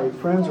some way,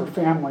 friends or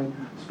family,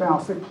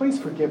 spouse, say, please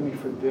forgive me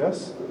for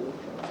this.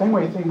 Same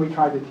thing we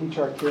tried to teach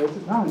our kids.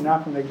 It's not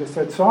enough when they just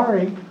said,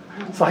 sorry.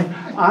 It's like,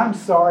 I'm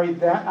sorry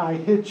that I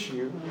hit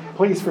you.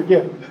 Please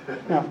forgive me.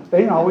 Now, they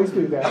didn't always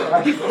do that,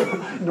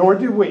 right? Nor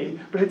do we.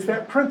 But it's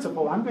that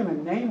principle. I'm going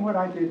to name what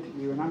I did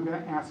to you, and I'm going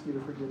to ask you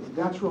to forgive me.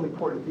 That's really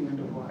important at the end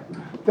of life.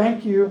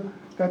 Thank you.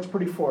 That's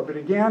pretty forward. But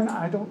again,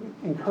 I don't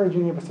encourage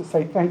any of us to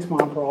say, thanks,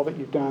 Mom, for all that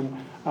you've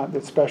done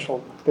that's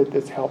special,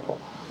 that's helpful.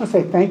 I'm going to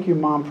say, thank you,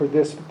 Mom, for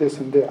this, this,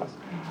 and this.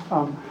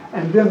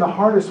 And then the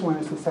hardest one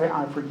is to say,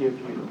 I forgive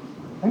you.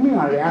 They may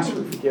not ask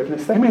for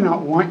forgiveness. They may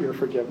not want your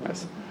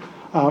forgiveness.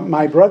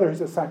 My brother,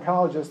 who's a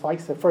psychologist,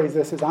 likes to phrase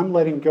this as, I'm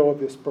letting go of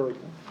this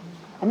burden.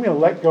 I'm going to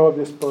let go of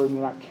this burden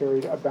that I've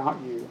carried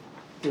about you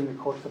during the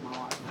course of my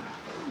life.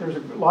 There's a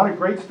lot of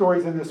great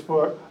stories in this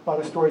book, a lot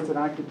of stories that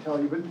I could tell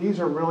you, but these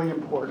are really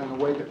important in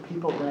the way that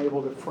people have been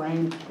able to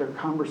frame their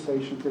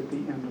conversations at the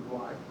end of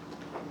life.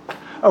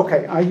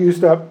 Okay, I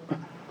used up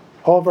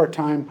all of our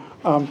time.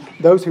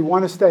 Those who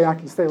want to stay, I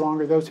can stay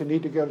longer. Those who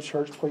need to go to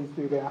church, please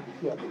do that.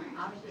 Yeah.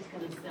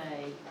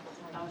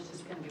 I was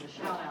just going to give a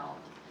shout out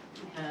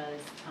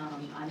because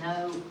I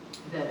know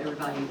that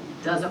everybody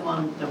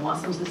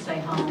wants them to stay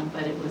home,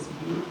 but it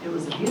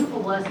was a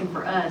beautiful blessing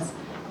for us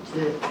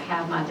to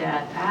have my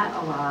dad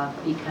alive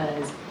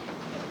because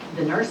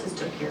the nurses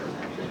took care of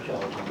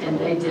him. And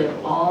they did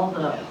all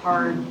the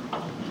hard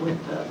with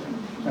the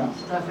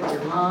stuff with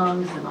your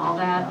lungs and all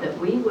that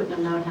we wouldn't have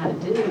known how to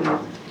do.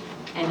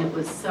 And it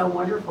was so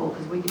wonderful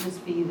because we could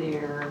just be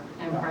there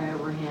and pray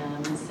over him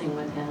and sing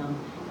with him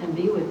and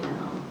be with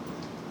him.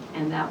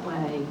 And that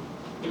way,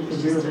 it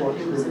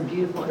was a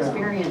beautiful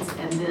experience.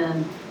 And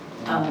then,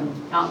 I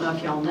don't know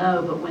if y'all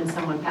know, but when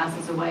someone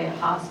passes away at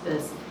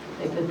hospice,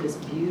 they put this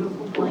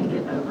beautiful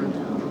blanket over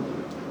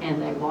them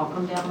and they walk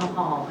them down the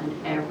hall,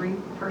 and every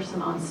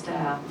person on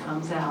staff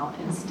comes out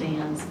and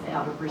stands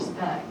out of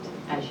respect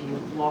as you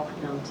walk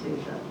them to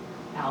the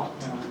out.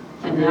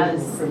 And that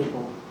is...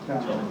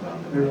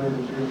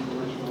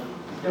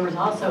 There was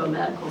also a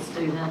medical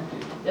student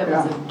that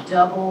was a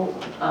double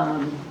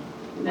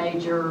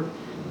major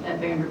at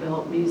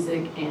Vanderbilt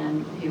music,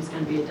 and he was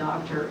going to be a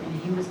doctor,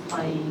 and he was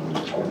playing the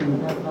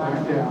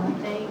violin, I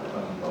think.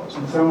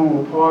 And someone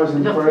will pause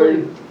and the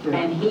pray. flute. Yeah.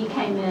 And he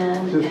came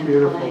in just and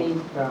beautiful.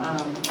 Played.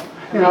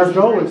 And our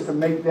goal is to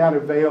make that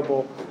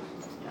available,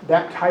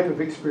 that type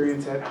of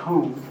experience at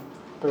home,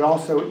 but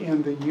also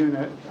in the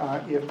unit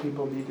if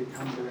people need to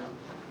come to them.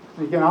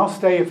 And again, I'll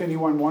stay if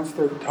anyone wants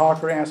to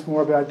talk or ask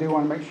more, but I do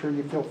want to make sure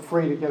you feel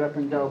free to get up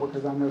and go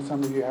because I know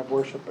some of you have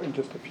worship in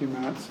just a few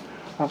minutes.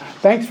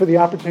 Thanks for the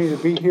opportunity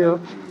to be here.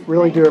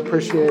 Really do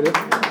appreciate it.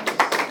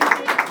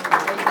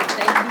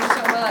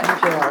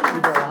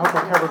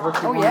 covered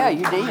what you Oh, wanted. yeah,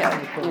 you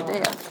did. You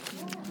did.